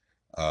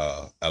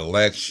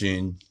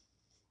election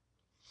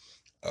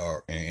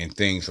and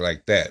things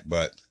like that.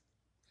 But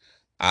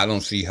I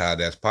don't see how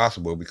that's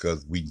possible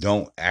because we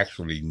don't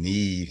actually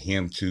need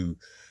him to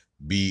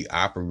be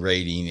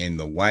operating in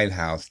the White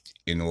House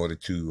in order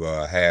to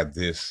have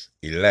this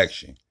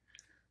election.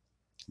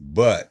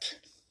 But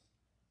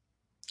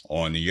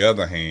on the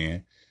other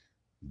hand,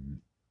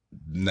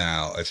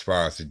 now as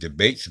far as the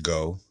debates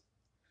go,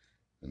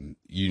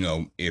 you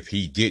know, if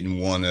he didn't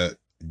want to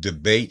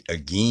debate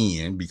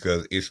again,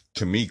 because it's,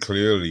 to me,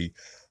 clearly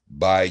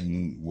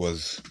Biden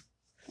was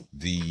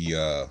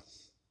the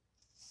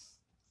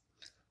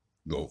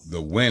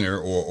winner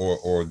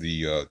or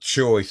the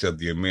choice of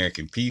the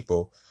American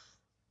people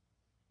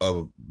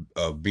of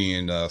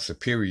being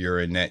superior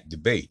in that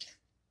debate.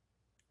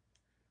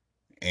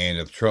 And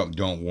if Trump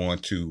don't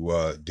want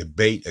to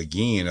debate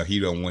again, or he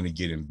don't want to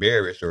get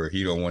embarrassed, or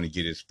he don't want to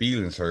get his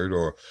feelings hurt,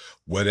 or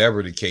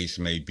whatever the case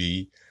may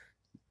be,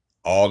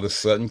 all of a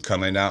sudden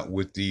coming out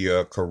with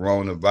the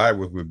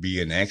coronavirus would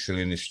be an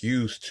excellent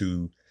excuse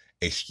to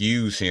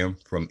excuse him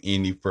from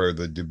any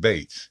further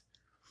debates.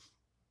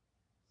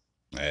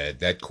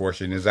 That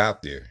question is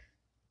out there.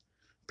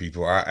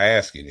 People are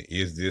asking,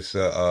 is this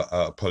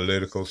a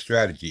political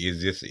strategy?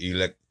 Is this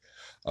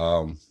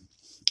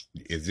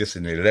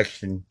an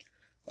election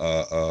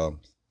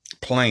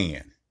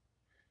plan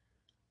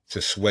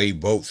to sway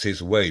votes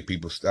his way?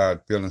 People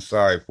start feeling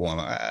sorry for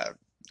him.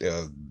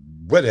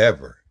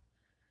 Whatever.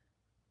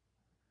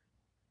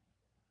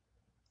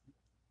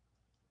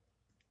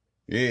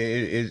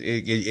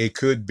 It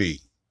could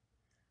be.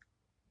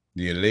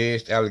 The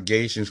alleged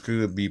allegations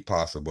could be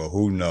possible.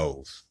 Who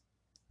knows?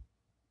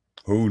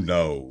 Who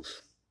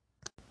knows?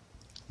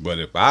 But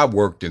if I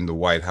worked in the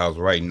White House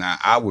right now,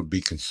 I would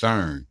be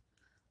concerned.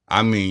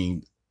 I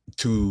mean,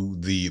 to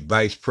the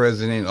vice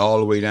president, all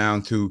the way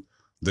down to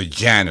the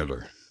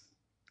janitor.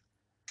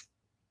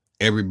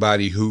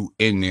 Everybody who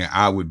in there,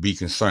 I would be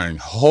concerned.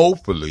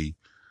 Hopefully,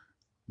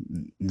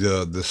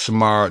 the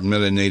smart,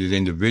 melanated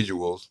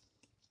individuals,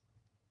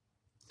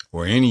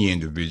 or any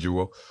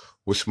individual,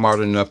 was smart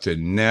enough to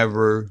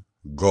never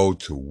go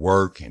to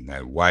work in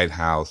that White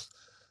House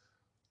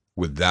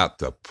without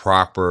the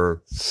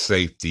proper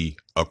safety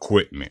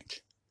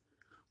equipment,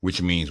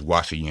 which means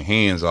washing your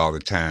hands all the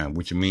time,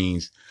 which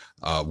means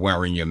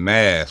wearing your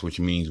mask, which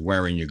means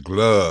wearing your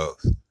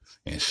gloves.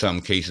 In some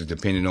cases,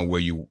 depending on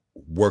where you're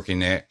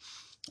working at,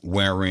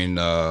 wearing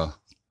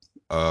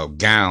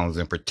gowns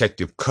and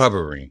protective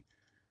covering.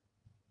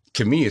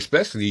 To me,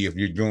 especially if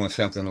you're doing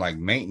something like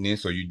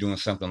maintenance, or you're doing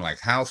something like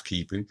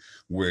housekeeping,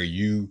 where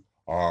you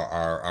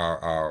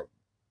are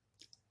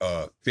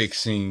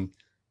fixing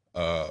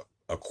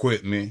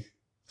equipment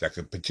that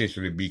could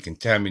potentially be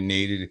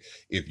contaminated,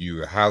 if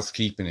you're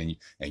housekeeping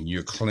and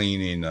you're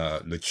cleaning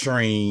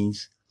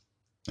latrines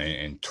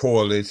and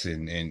toilets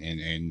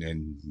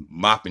and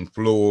mopping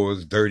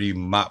floors, dirty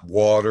mop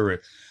water.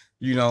 And,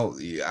 you know,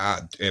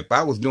 if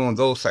I was doing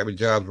those type of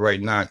jobs right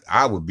now,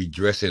 I would be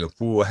dressed in a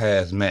full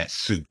hazmat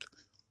suit,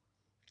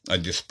 a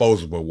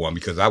disposable one,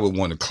 because I would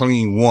want to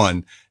clean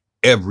one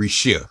every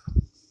shift.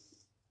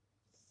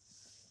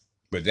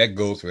 But that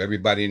goes for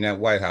everybody in that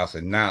White House.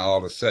 And now all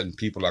of a sudden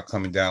people are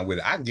coming down with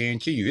it. I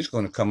guarantee you it's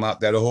going to come out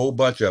that a whole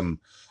bunch of them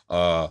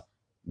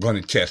going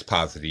to test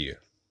positive.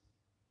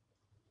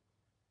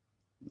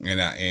 And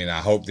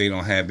I hope they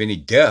don't have any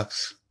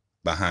deaths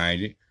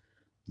behind it.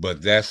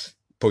 But that's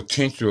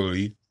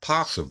potentially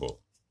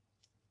possible.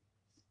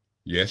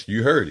 Yes,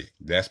 you heard it.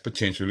 That's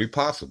potentially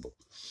possible.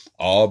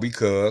 All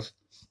because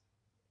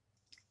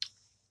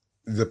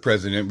the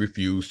president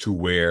refused to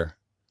wear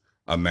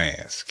a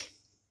mask.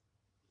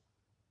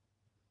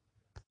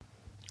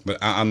 But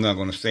I'm not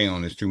going to stay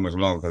on this too much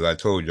longer because I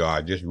told y'all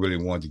I just really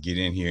wanted to get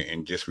in here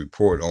and just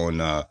report on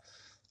the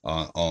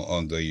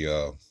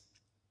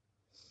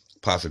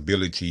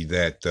possibility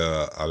that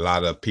a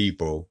lot of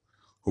people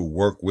who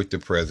work with the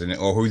president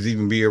or who's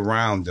even be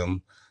around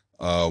him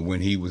when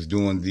he was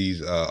doing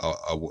these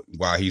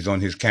while he's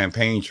on his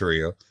campaign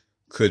trail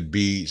could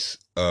be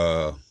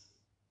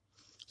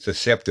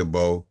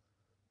susceptible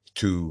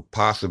to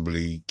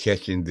possibly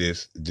catching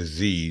this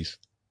disease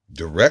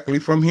directly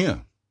from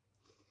him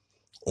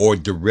or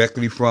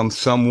directly from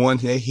someone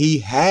that he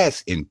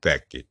has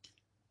infected.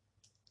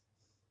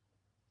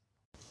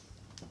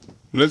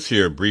 Let's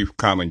hear a brief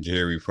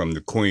commentary from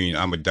the Queen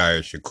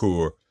Ahmadiyya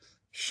Shakur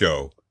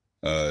show.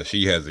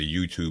 She has a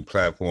YouTube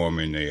platform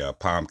and a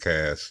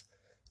Palmcast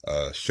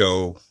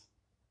show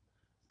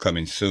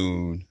coming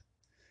soon.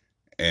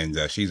 And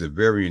she's a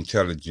very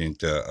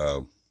intelligent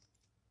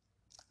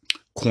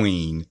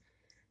queen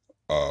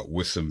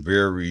with some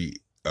very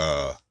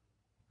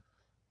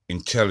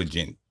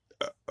intelligent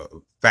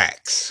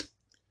facts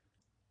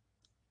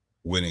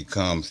when it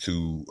comes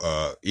to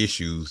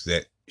issues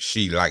that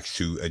she likes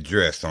to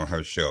address on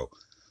her show.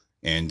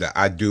 And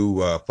I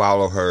do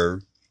follow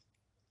her,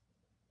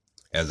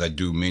 as I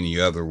do many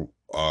other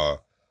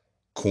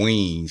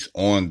queens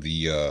on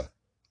the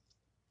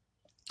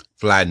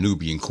Fly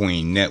Nubian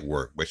Queen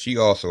Network. But she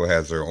also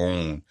has her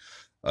own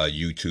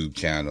YouTube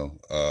channel,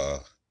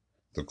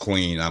 the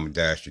Queen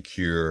Ahmadiyya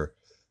Shakur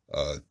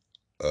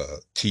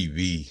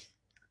TV,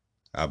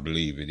 I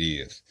believe it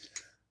is.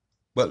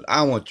 But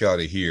I want y'all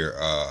to hear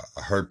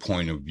her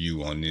point of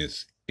view on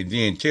this, and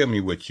then tell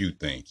me what you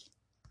think.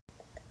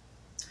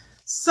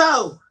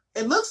 So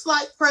it looks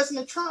like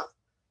President Trump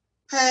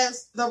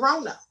has the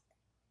Rona.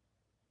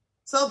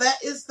 So that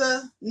is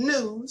the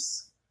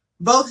news.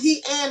 Both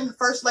he and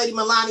First Lady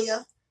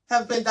Melania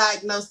have been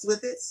diagnosed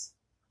with it.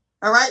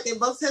 All right, they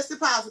both tested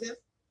positive.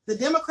 The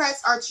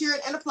Democrats are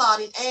cheering and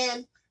applauding,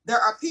 and there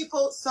are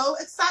people so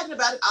excited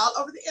about it all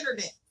over the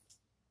internet.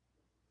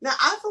 Now,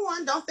 I, for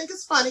one, don't think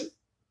it's funny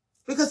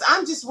because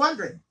I'm just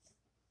wondering.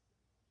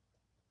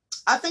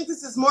 I think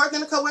this is more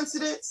than a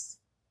coincidence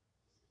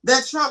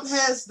that Trump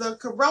has the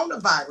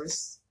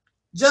coronavirus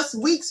just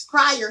weeks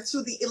prior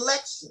to the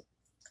election.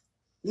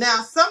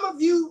 Now, some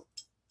of you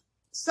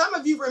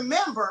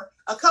remember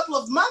a couple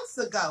of months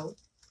ago,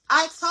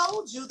 I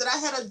told you that I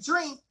had a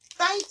dream.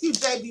 Thank you,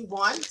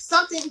 JB1.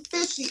 Something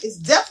fishy is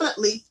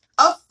definitely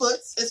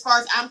afoot as far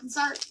as I'm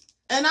concerned.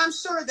 And I'm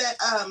sure that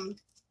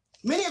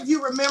many of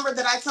you remember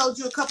that I told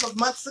you a couple of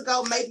months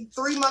ago, maybe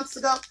 3 months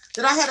ago,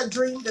 that I had a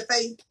dream that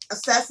they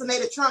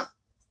assassinated Trump.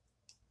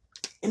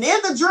 And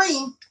in the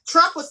dream,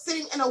 Trump was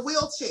sitting in a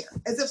wheelchair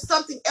as if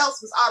something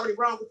else was already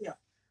wrong with him.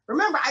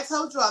 Remember, I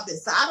told you all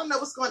this, so I don't know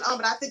what's going on,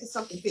 but I think it's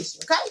something fishy,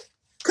 okay?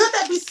 Could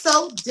they be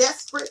so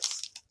desperate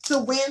to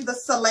win the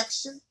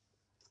selection?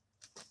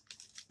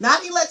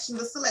 Not election,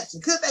 the selection.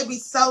 Could they be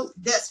so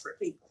desperate,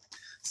 people?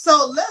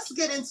 So let's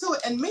get into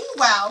it. And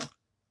meanwhile,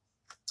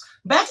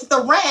 back at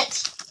the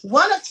ranch,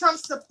 one of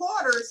Trump's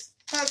supporters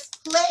has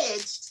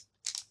pledged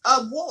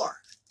a war,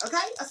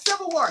 okay? A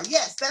civil war.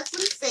 Yes, that's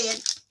what he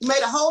said. He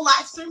made a whole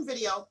live stream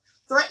video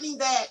threatening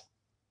that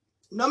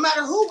no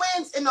matter who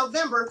wins in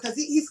November, because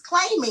he's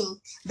claiming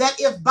that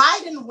if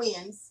Biden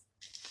wins,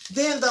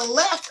 then the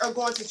left are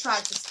going to try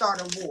to start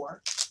a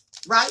war,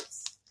 right?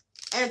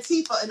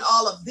 Antifa and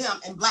all of them,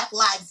 and Black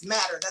Lives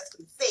Matter, that's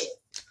what he said.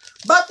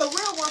 But the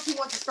real ones who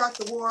want to start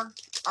the war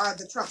are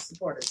the Trump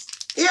supporters,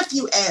 if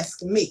you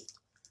ask me.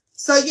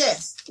 So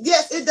yes,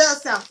 it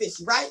does sound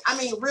fishy, right? I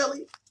mean,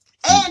 really?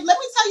 And let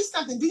me tell you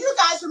something. Do you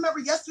guys remember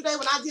yesterday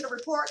when I did a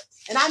report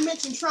and I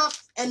mentioned Trump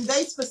and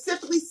they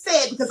specifically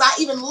said, because I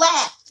even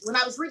laughed when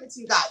I was reading it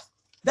to you guys,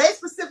 they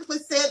specifically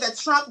said that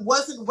Trump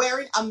wasn't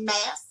wearing a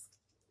mask.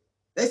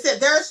 They said,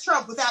 there's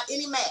Trump without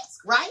any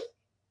mask, right?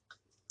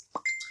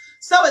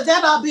 So with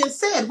that all being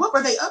said, what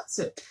were they up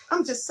to?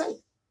 I'm just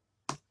saying.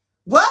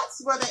 What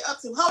were they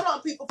up to? Hold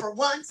on, people, for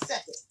 1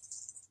 second.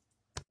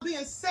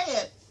 Being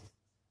said,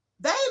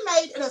 they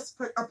made it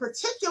a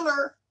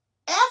particular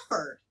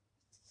effort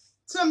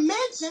to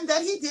mention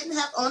that he didn't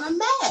have on a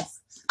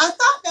mask. I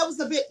thought that was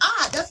a bit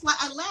odd. That's why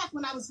I laughed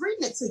when I was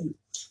reading it to you.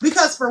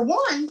 Because for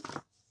one,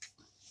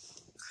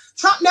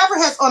 Trump never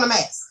has on a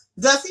mask,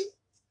 does he?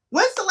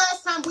 When's the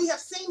last time we have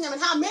seen him,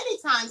 and how many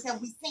times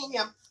have we seen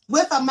him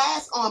with a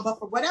mask on? But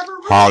for whatever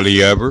reason,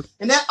 hardly ever.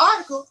 In that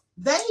article,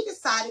 they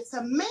decided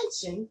to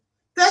mention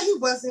that he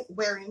wasn't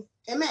wearing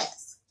a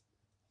mask.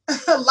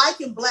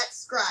 Like in Black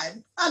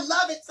Scribe. I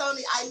love it,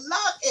 Tony. I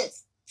love it.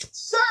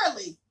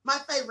 Shirley, my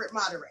favorite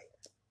moderator.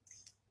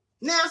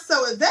 Now,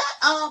 so with that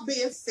all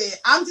being said,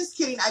 I'm just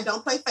kidding. I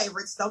don't play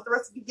favorites. Don't the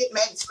rest of you get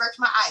mad and scratch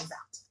my eyes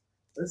out.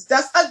 It's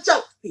just a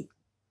joke, people.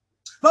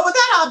 But with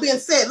that all being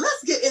said,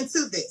 let's get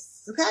into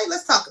this. Okay,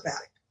 let's talk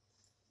about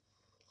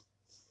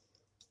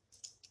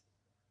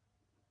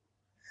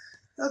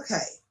it.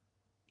 Okay.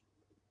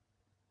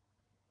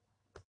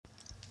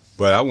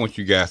 But I want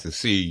you guys to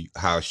see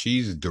how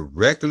she's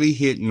directly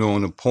hitting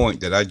on the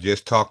point that I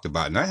just talked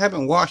about. And I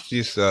haven't watched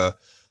this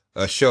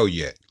show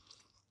yet.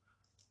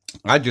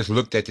 I just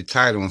looked at the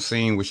title and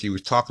seen what she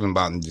was talking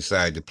about and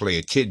decided to play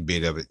a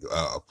tidbit of it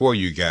for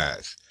you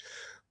guys.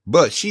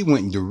 But she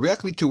went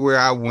directly to where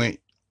I went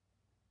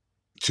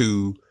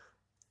to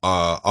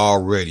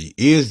already.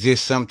 Is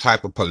this some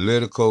type of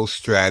political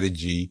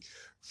strategy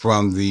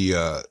from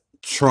the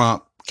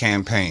Trump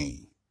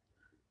campaign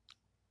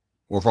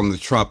or from the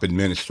Trump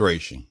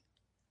administration?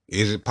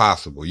 Is it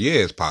possible? Yeah,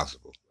 it's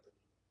possible.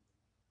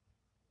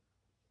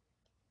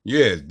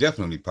 Yeah, it's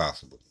definitely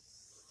possible.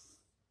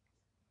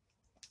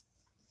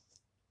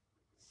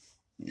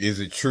 Is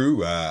it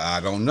true? I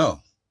don't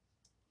know.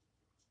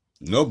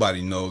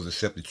 Nobody knows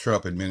except the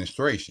Trump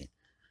administration.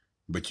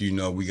 But you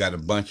know, we got a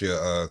bunch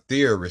of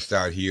theorists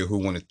out here who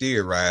want to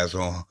theorize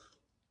on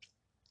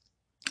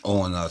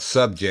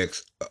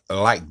subjects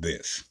like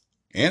this,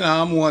 and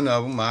I'm one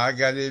of them. I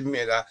got to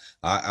admit,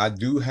 I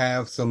do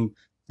have some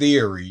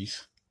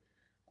theories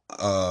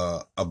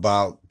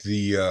about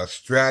the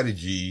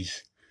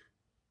strategies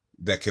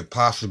that could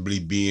possibly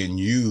be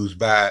used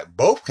by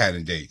both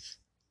candidates.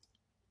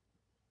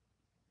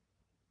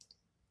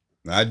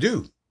 I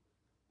do.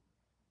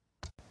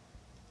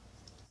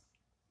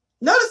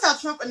 Notice how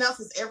Trump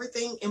announces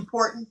everything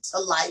important to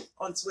life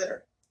on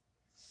Twitter.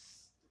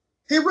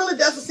 He really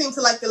doesn't seem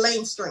to like the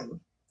lamestream.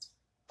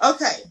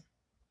 Okay.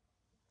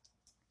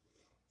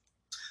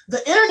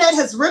 The internet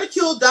has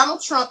ridiculed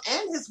Donald Trump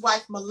and his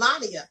wife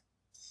Melania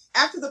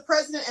after the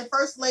president and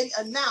first lady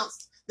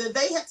announced that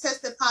they had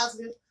tested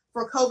positive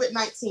for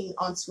COVID-19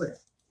 on Twitter.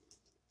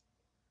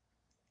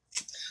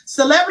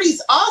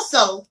 Celebrities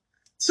also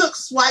took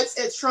swipes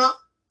at Trump,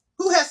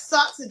 who has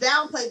sought to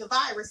downplay the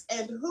virus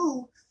and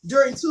who,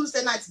 during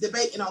Tuesday night's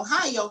debate in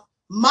Ohio,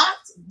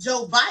 mocked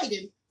Joe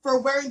Biden for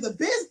wearing the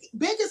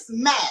biggest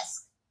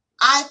mask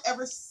I've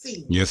ever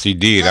seen. Yes, he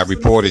did. I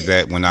reported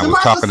that when I was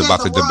talking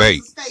about the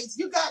debate.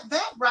 You got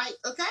that right,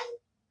 okay?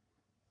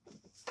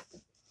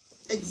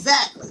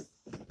 Exactly.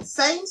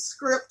 Same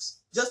script,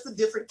 just a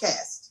different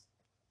cast.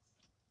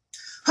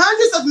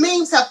 Hundreds of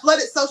memes have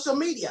flooded social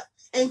media,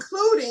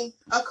 including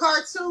a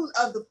cartoon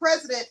of the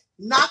president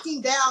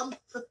knocking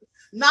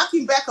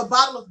back a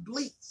bottle of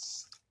bleach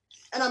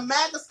and a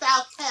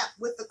MAGA-style cap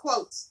with the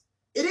quotes,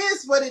 "It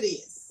is what it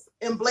is,"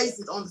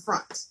 emblazoned on the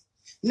front.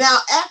 Now,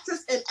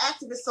 actress and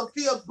activist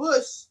Sophia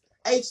Bush,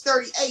 age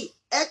 38,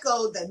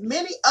 echoed that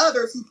many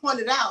others who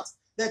pointed out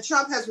that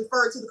Trump has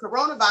referred to the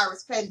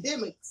coronavirus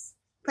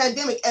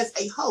pandemic as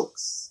a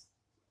hoax.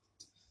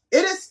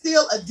 It is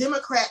still a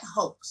Democrat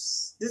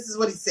hoax. This is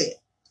what he said.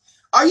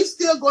 Are you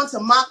still going to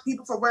mock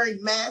people for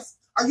wearing masks?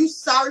 Are you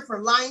sorry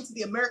for lying to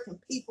the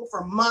American people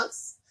for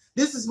months?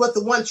 This is what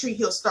the One Tree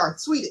Hill star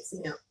tweeted to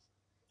him.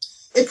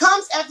 It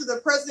comes after the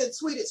president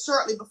tweeted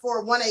shortly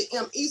before 1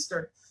 a.m.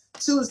 Eastern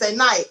Tuesday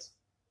night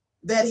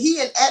that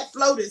he and Ed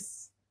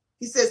Flotus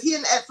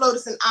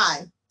and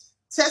I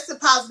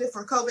tested positive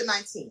for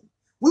COVID-19.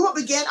 We will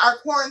begin our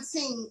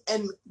quarantine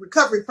and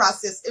recovery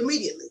process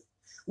immediately.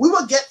 We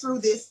will get through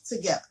this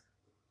together.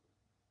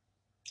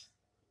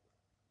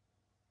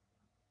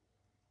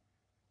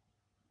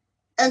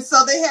 And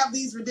so they have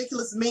these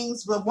ridiculous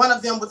memes, but one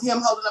of them with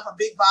him holding up a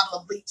big bottle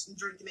of bleach and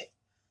drinking it.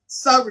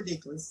 So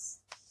ridiculous.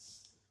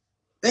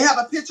 They have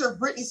a picture of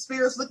Britney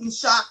Spears looking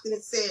shocked, and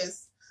it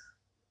says,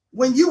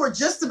 "When you were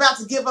just about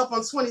to give up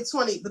on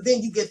 2020, but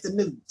then you get the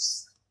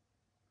news."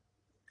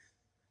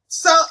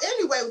 So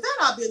anyway, with that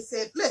all being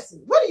said,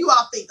 listen, what do you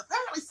all think?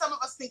 Apparently some of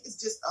us think it's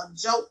just a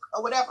joke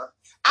or whatever.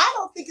 I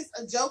don't think it's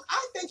a joke.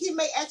 I think he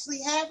may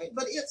actually have it,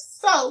 but if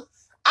so,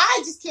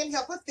 I just can't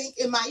help but think,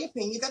 in my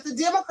opinion, that the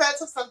Democrats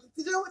have something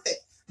to do with it.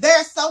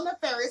 They're so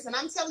nefarious, and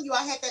I'm telling you,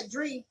 I had that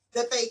dream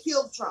that they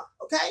killed Trump,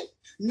 okay?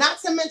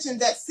 Not to mention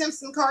that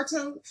Simpson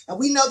cartoon, and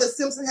we know that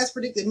Simpson has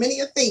predicted many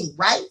a thing,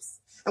 right?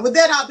 And with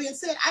that all being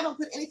said, I don't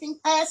put anything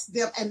past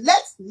them, and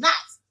let's not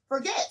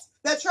forget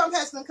that Trump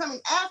has been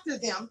coming after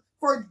them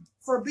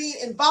for being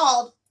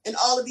involved in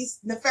all of these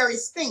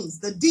nefarious things,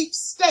 the deep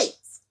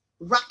states,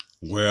 right?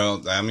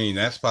 Well, I mean,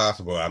 that's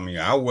possible. I mean,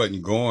 I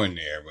wasn't going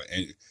there,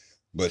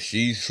 but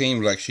she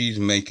seems like she's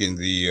making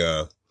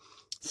the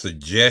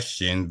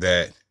suggestion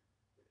that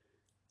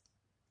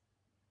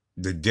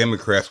the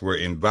Democrats were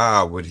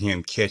involved with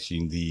him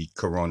catching the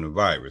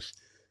coronavirus.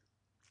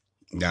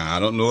 Now, I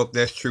don't know if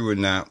that's true or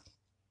not.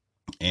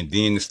 And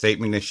then the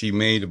statement that she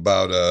made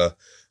about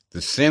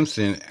the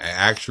Simpson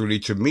actually,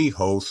 to me,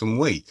 holds some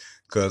weight,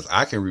 because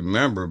I can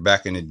remember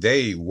back in the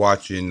day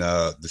watching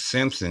the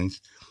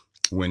Simpsons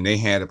when they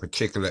had a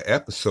particular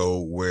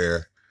episode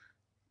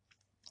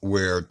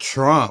where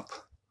Trump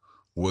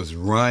was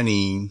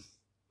running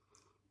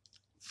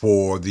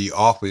for the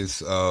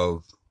office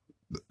of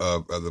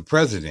the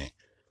president.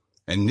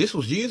 And this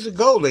was years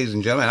ago, ladies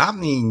and gentlemen. I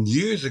mean,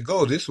 years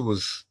ago. This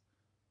was,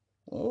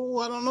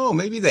 I don't know,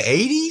 maybe the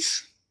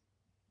 80s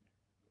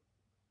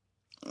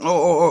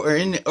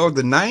or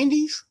the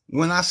 90s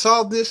when I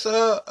saw this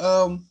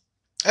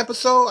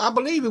episode. I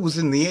believe it was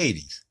in the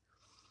 80s.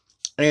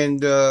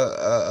 And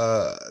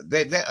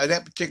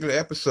that particular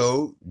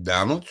episode,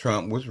 Donald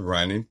Trump was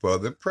running for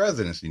the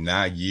presidency.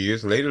 Now,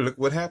 years later, look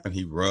what happened.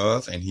 He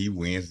runs and he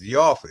wins the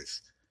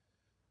office.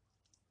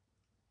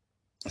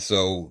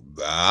 So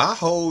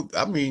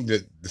I mean,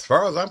 as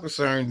far as I'm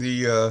concerned,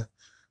 the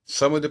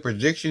some of the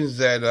predictions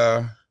that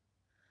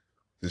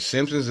the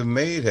Simpsons have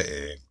made,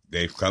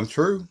 they've come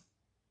true.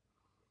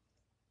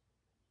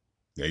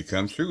 They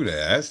come true.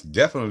 That's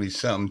definitely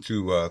something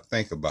to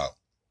think about.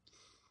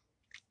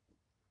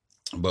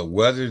 But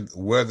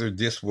whether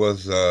this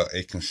was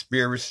a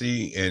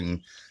conspiracy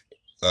and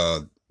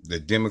the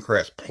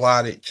Democrats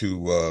plotted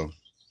to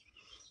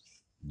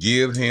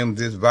give him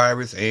this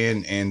virus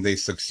and they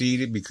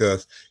succeeded,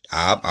 because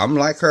I'm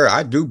like her.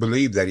 I do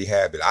believe that he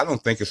had it. I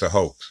don't think it's a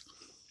hoax.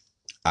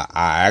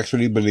 I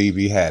actually believe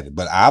he had it,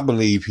 but I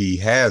believe he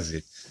has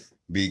it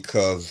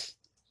because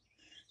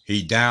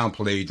he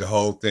downplayed the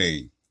whole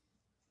thing.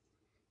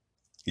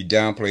 He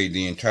downplayed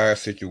the entire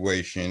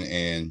situation,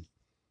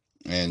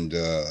 and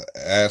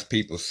as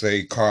people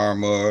say,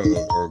 karma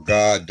or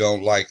God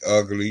don't like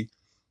ugly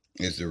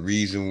is the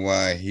reason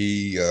why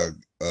he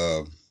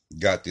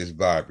got this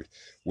virus.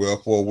 Well,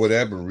 for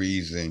whatever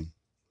reason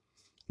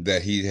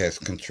that he has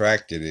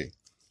contracted it,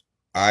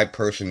 I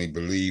personally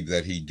believe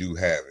that he do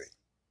have it.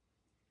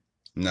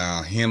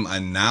 Now, him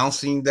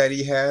announcing that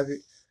he has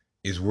it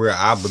is where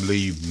I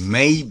believe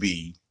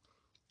maybe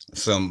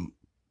some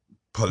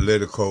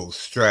political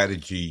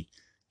strategy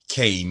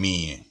came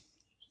in.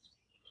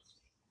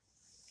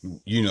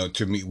 You know,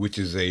 to me, which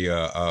is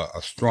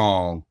a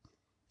strong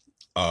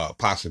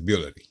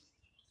possibility.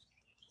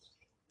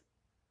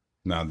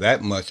 Now,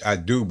 that much I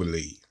do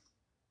believe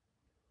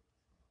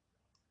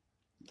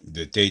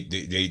that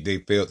they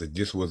felt that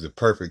this was the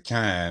perfect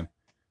time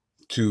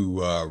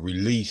to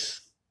release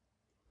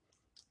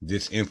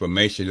this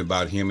information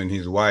about him and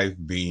his wife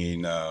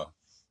being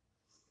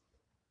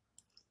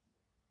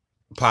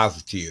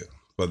positive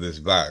for this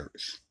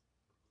virus.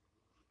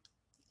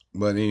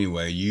 But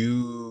anyway,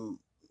 you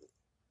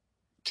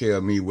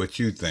tell me what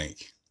you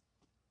think.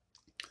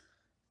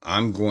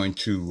 I'm going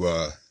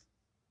to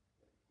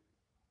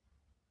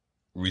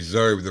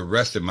reserve the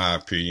rest of my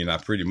opinion. I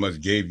pretty much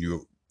gave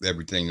you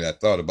everything that I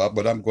thought about,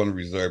 but I'm going to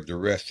reserve the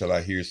rest till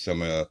I hear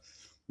some of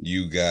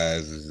you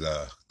guys'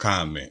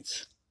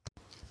 comments.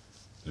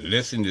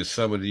 Listen to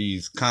some of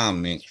these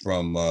comments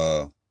from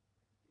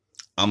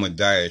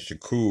Ahmadiyya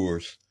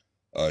Shakur's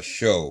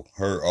show.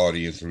 Her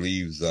audience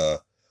leaves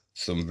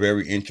some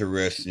very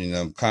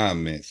interesting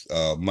comments.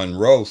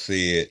 Monroe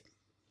said,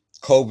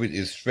 COVID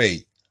is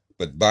fake,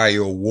 but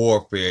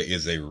biowarfare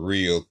is a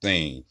real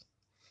thing.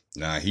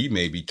 Now, he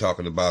may be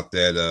talking about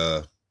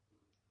that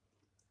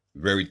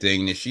very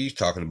thing that she's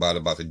talking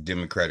about the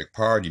Democratic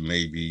Party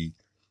may be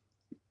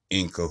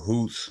in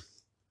cahoots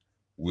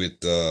with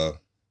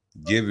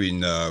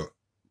giving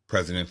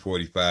President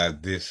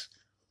 45 this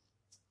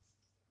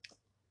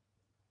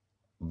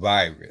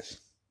virus.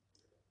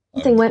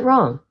 Something went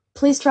wrong.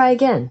 Please try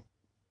again.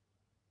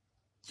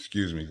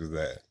 Excuse me for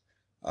that.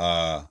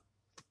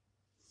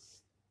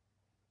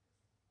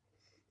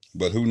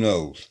 But who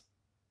knows?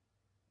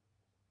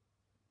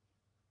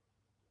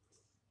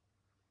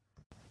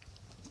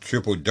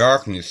 Triple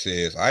Darkness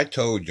says, I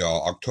told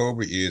y'all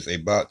October is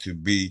about to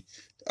be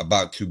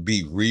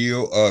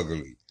real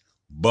ugly.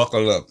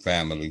 Buckle up,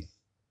 family.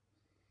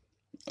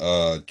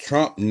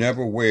 Trump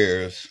never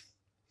wears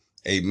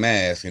a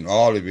mask, and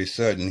all of a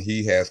sudden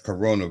he has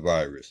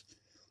coronavirus.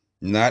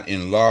 Not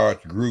in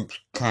large groups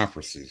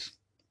conferences.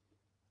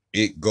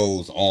 It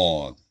goes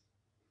on.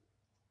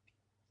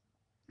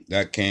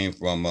 That came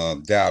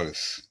from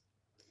Dallas.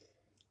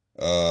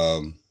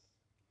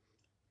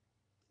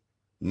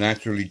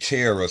 Naturally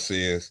Terror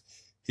says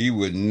he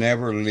would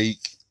never leak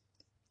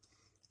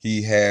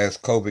he has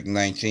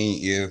COVID-19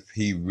 if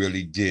he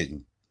really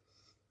didn't.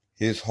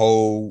 His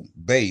whole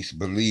base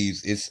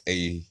believes it's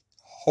a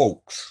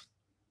hoax.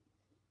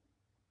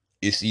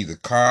 It's either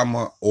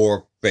karma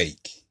or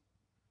fake.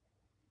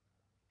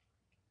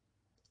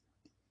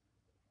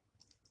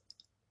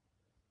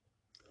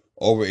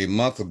 Over a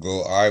month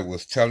ago, I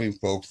was telling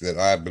folks that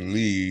I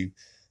believe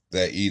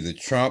that either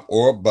Trump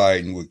or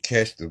Biden would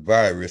catch the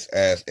virus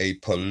as a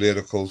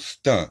political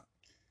stunt.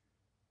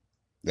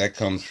 That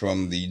comes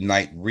from the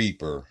Night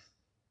Reaper.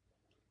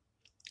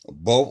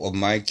 Both of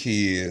my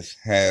kids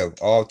have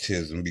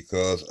autism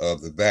because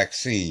of the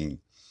vaccine.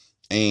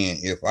 And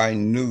if I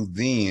knew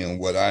then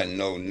what I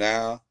know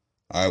now,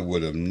 I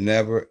would have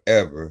never,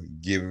 ever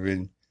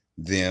given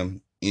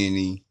them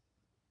any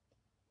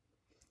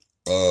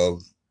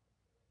of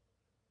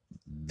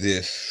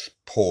this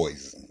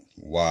poison.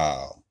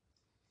 Wow.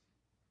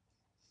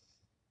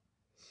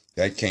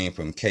 That came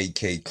from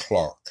KK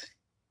Clark.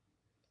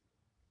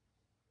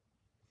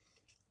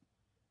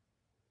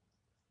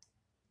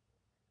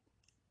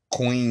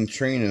 Queen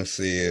Trina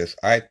says,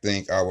 I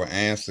think our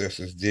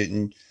ancestors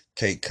didn't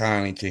take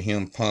kindly to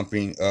him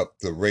pumping up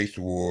the race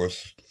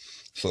wars,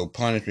 so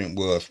punishment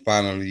was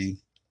finally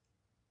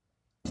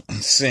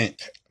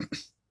sent.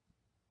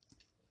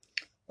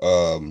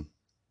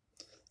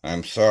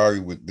 I'm sorry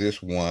with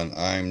this one.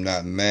 I'm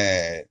not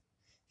mad.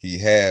 He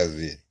has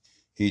it.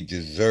 He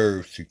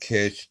deserves to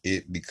catch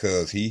it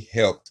because he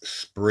helped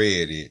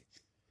spread it.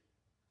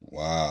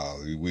 Wow,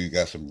 we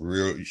got some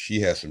real.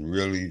 She has some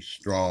really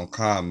strong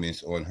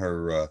comments on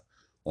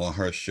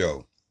her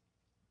show.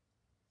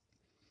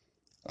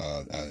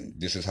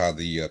 This is how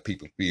the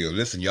people feel.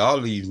 Listen, y'all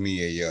leave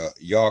me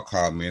y'all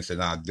comments,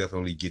 and I'll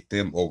definitely get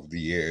them over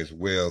the air as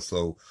well.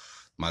 So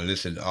my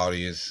listening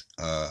audience,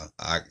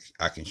 I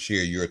can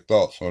share your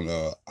thoughts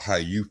on how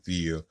you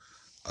feel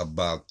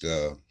about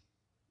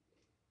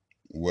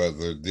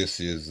whether this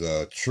is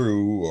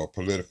true or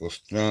political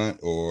stunt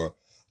or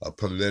a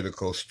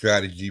political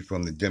strategy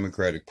from the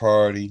Democratic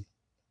Party.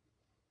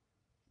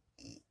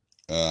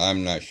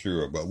 I'm not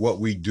sure, but what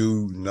we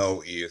do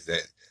know is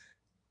that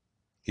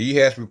he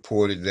has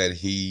reported that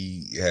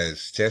he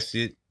has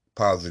tested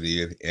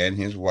positive and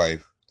his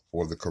wife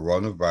for the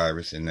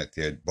coronavirus and that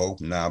they're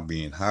both now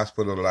being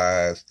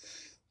hospitalized,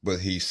 but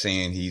he's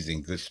saying he's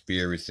in good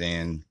spirits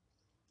and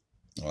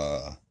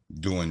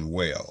doing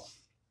well,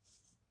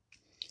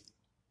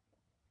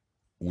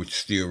 which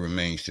still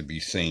remains to be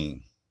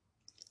seen.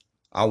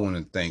 I want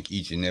to thank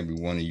each and every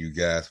one of you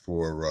guys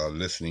for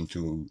listening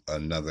to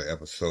another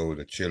episode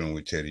of Chilling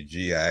with Teddy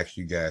G. I ask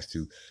you guys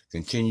to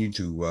continue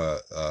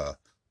to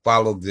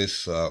follow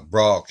this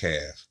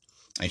broadcast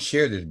and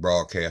share this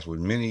broadcast with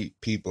many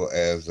people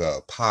as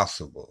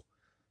possible.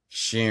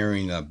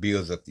 Sharing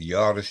builds up the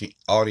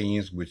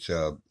audience, which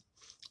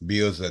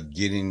builds up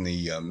getting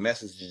the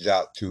messages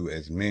out to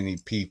as many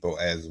people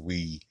as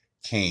we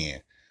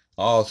can.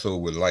 I also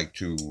would like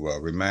to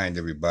remind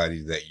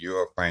everybody that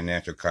your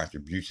financial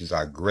contributions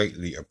are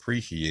greatly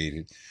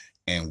appreciated,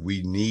 and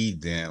we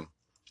need them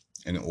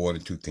in order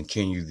to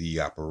continue the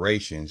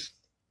operations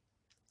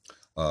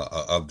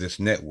of this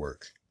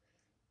network.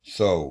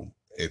 So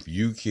if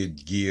you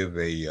could give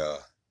a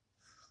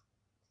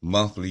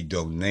monthly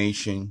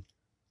donation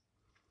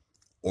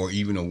or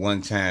even a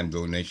one-time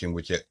donation,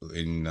 which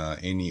in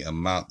any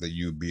amount that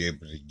you'd be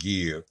able to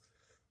give,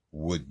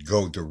 would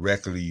go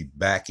directly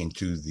back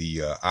into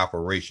the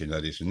operation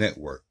of this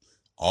network.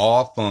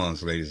 All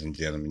funds, ladies and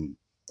gentlemen,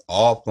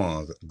 all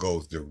funds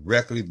goes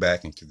directly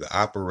back into the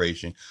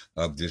operation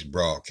of this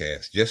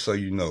broadcast. Just so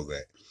you know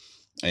that,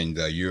 and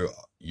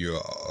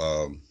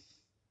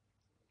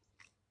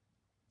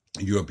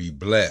you'll be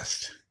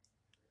blessed,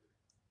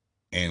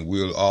 and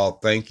we'll all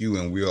thank you,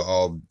 and we'll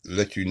all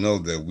let you know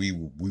that we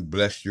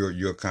bless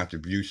your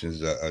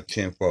contributions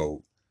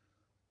tenfold.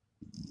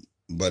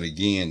 But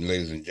again,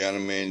 ladies and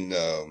gentlemen,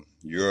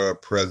 your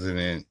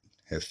president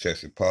has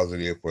tested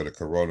positive for the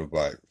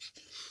coronavirus.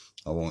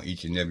 I want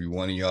each and every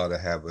one of y'all to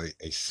have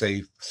a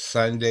safe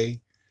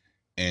Sunday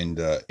and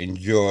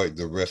enjoy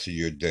the rest of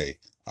your day.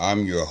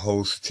 I'm your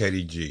host,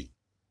 Teddy G.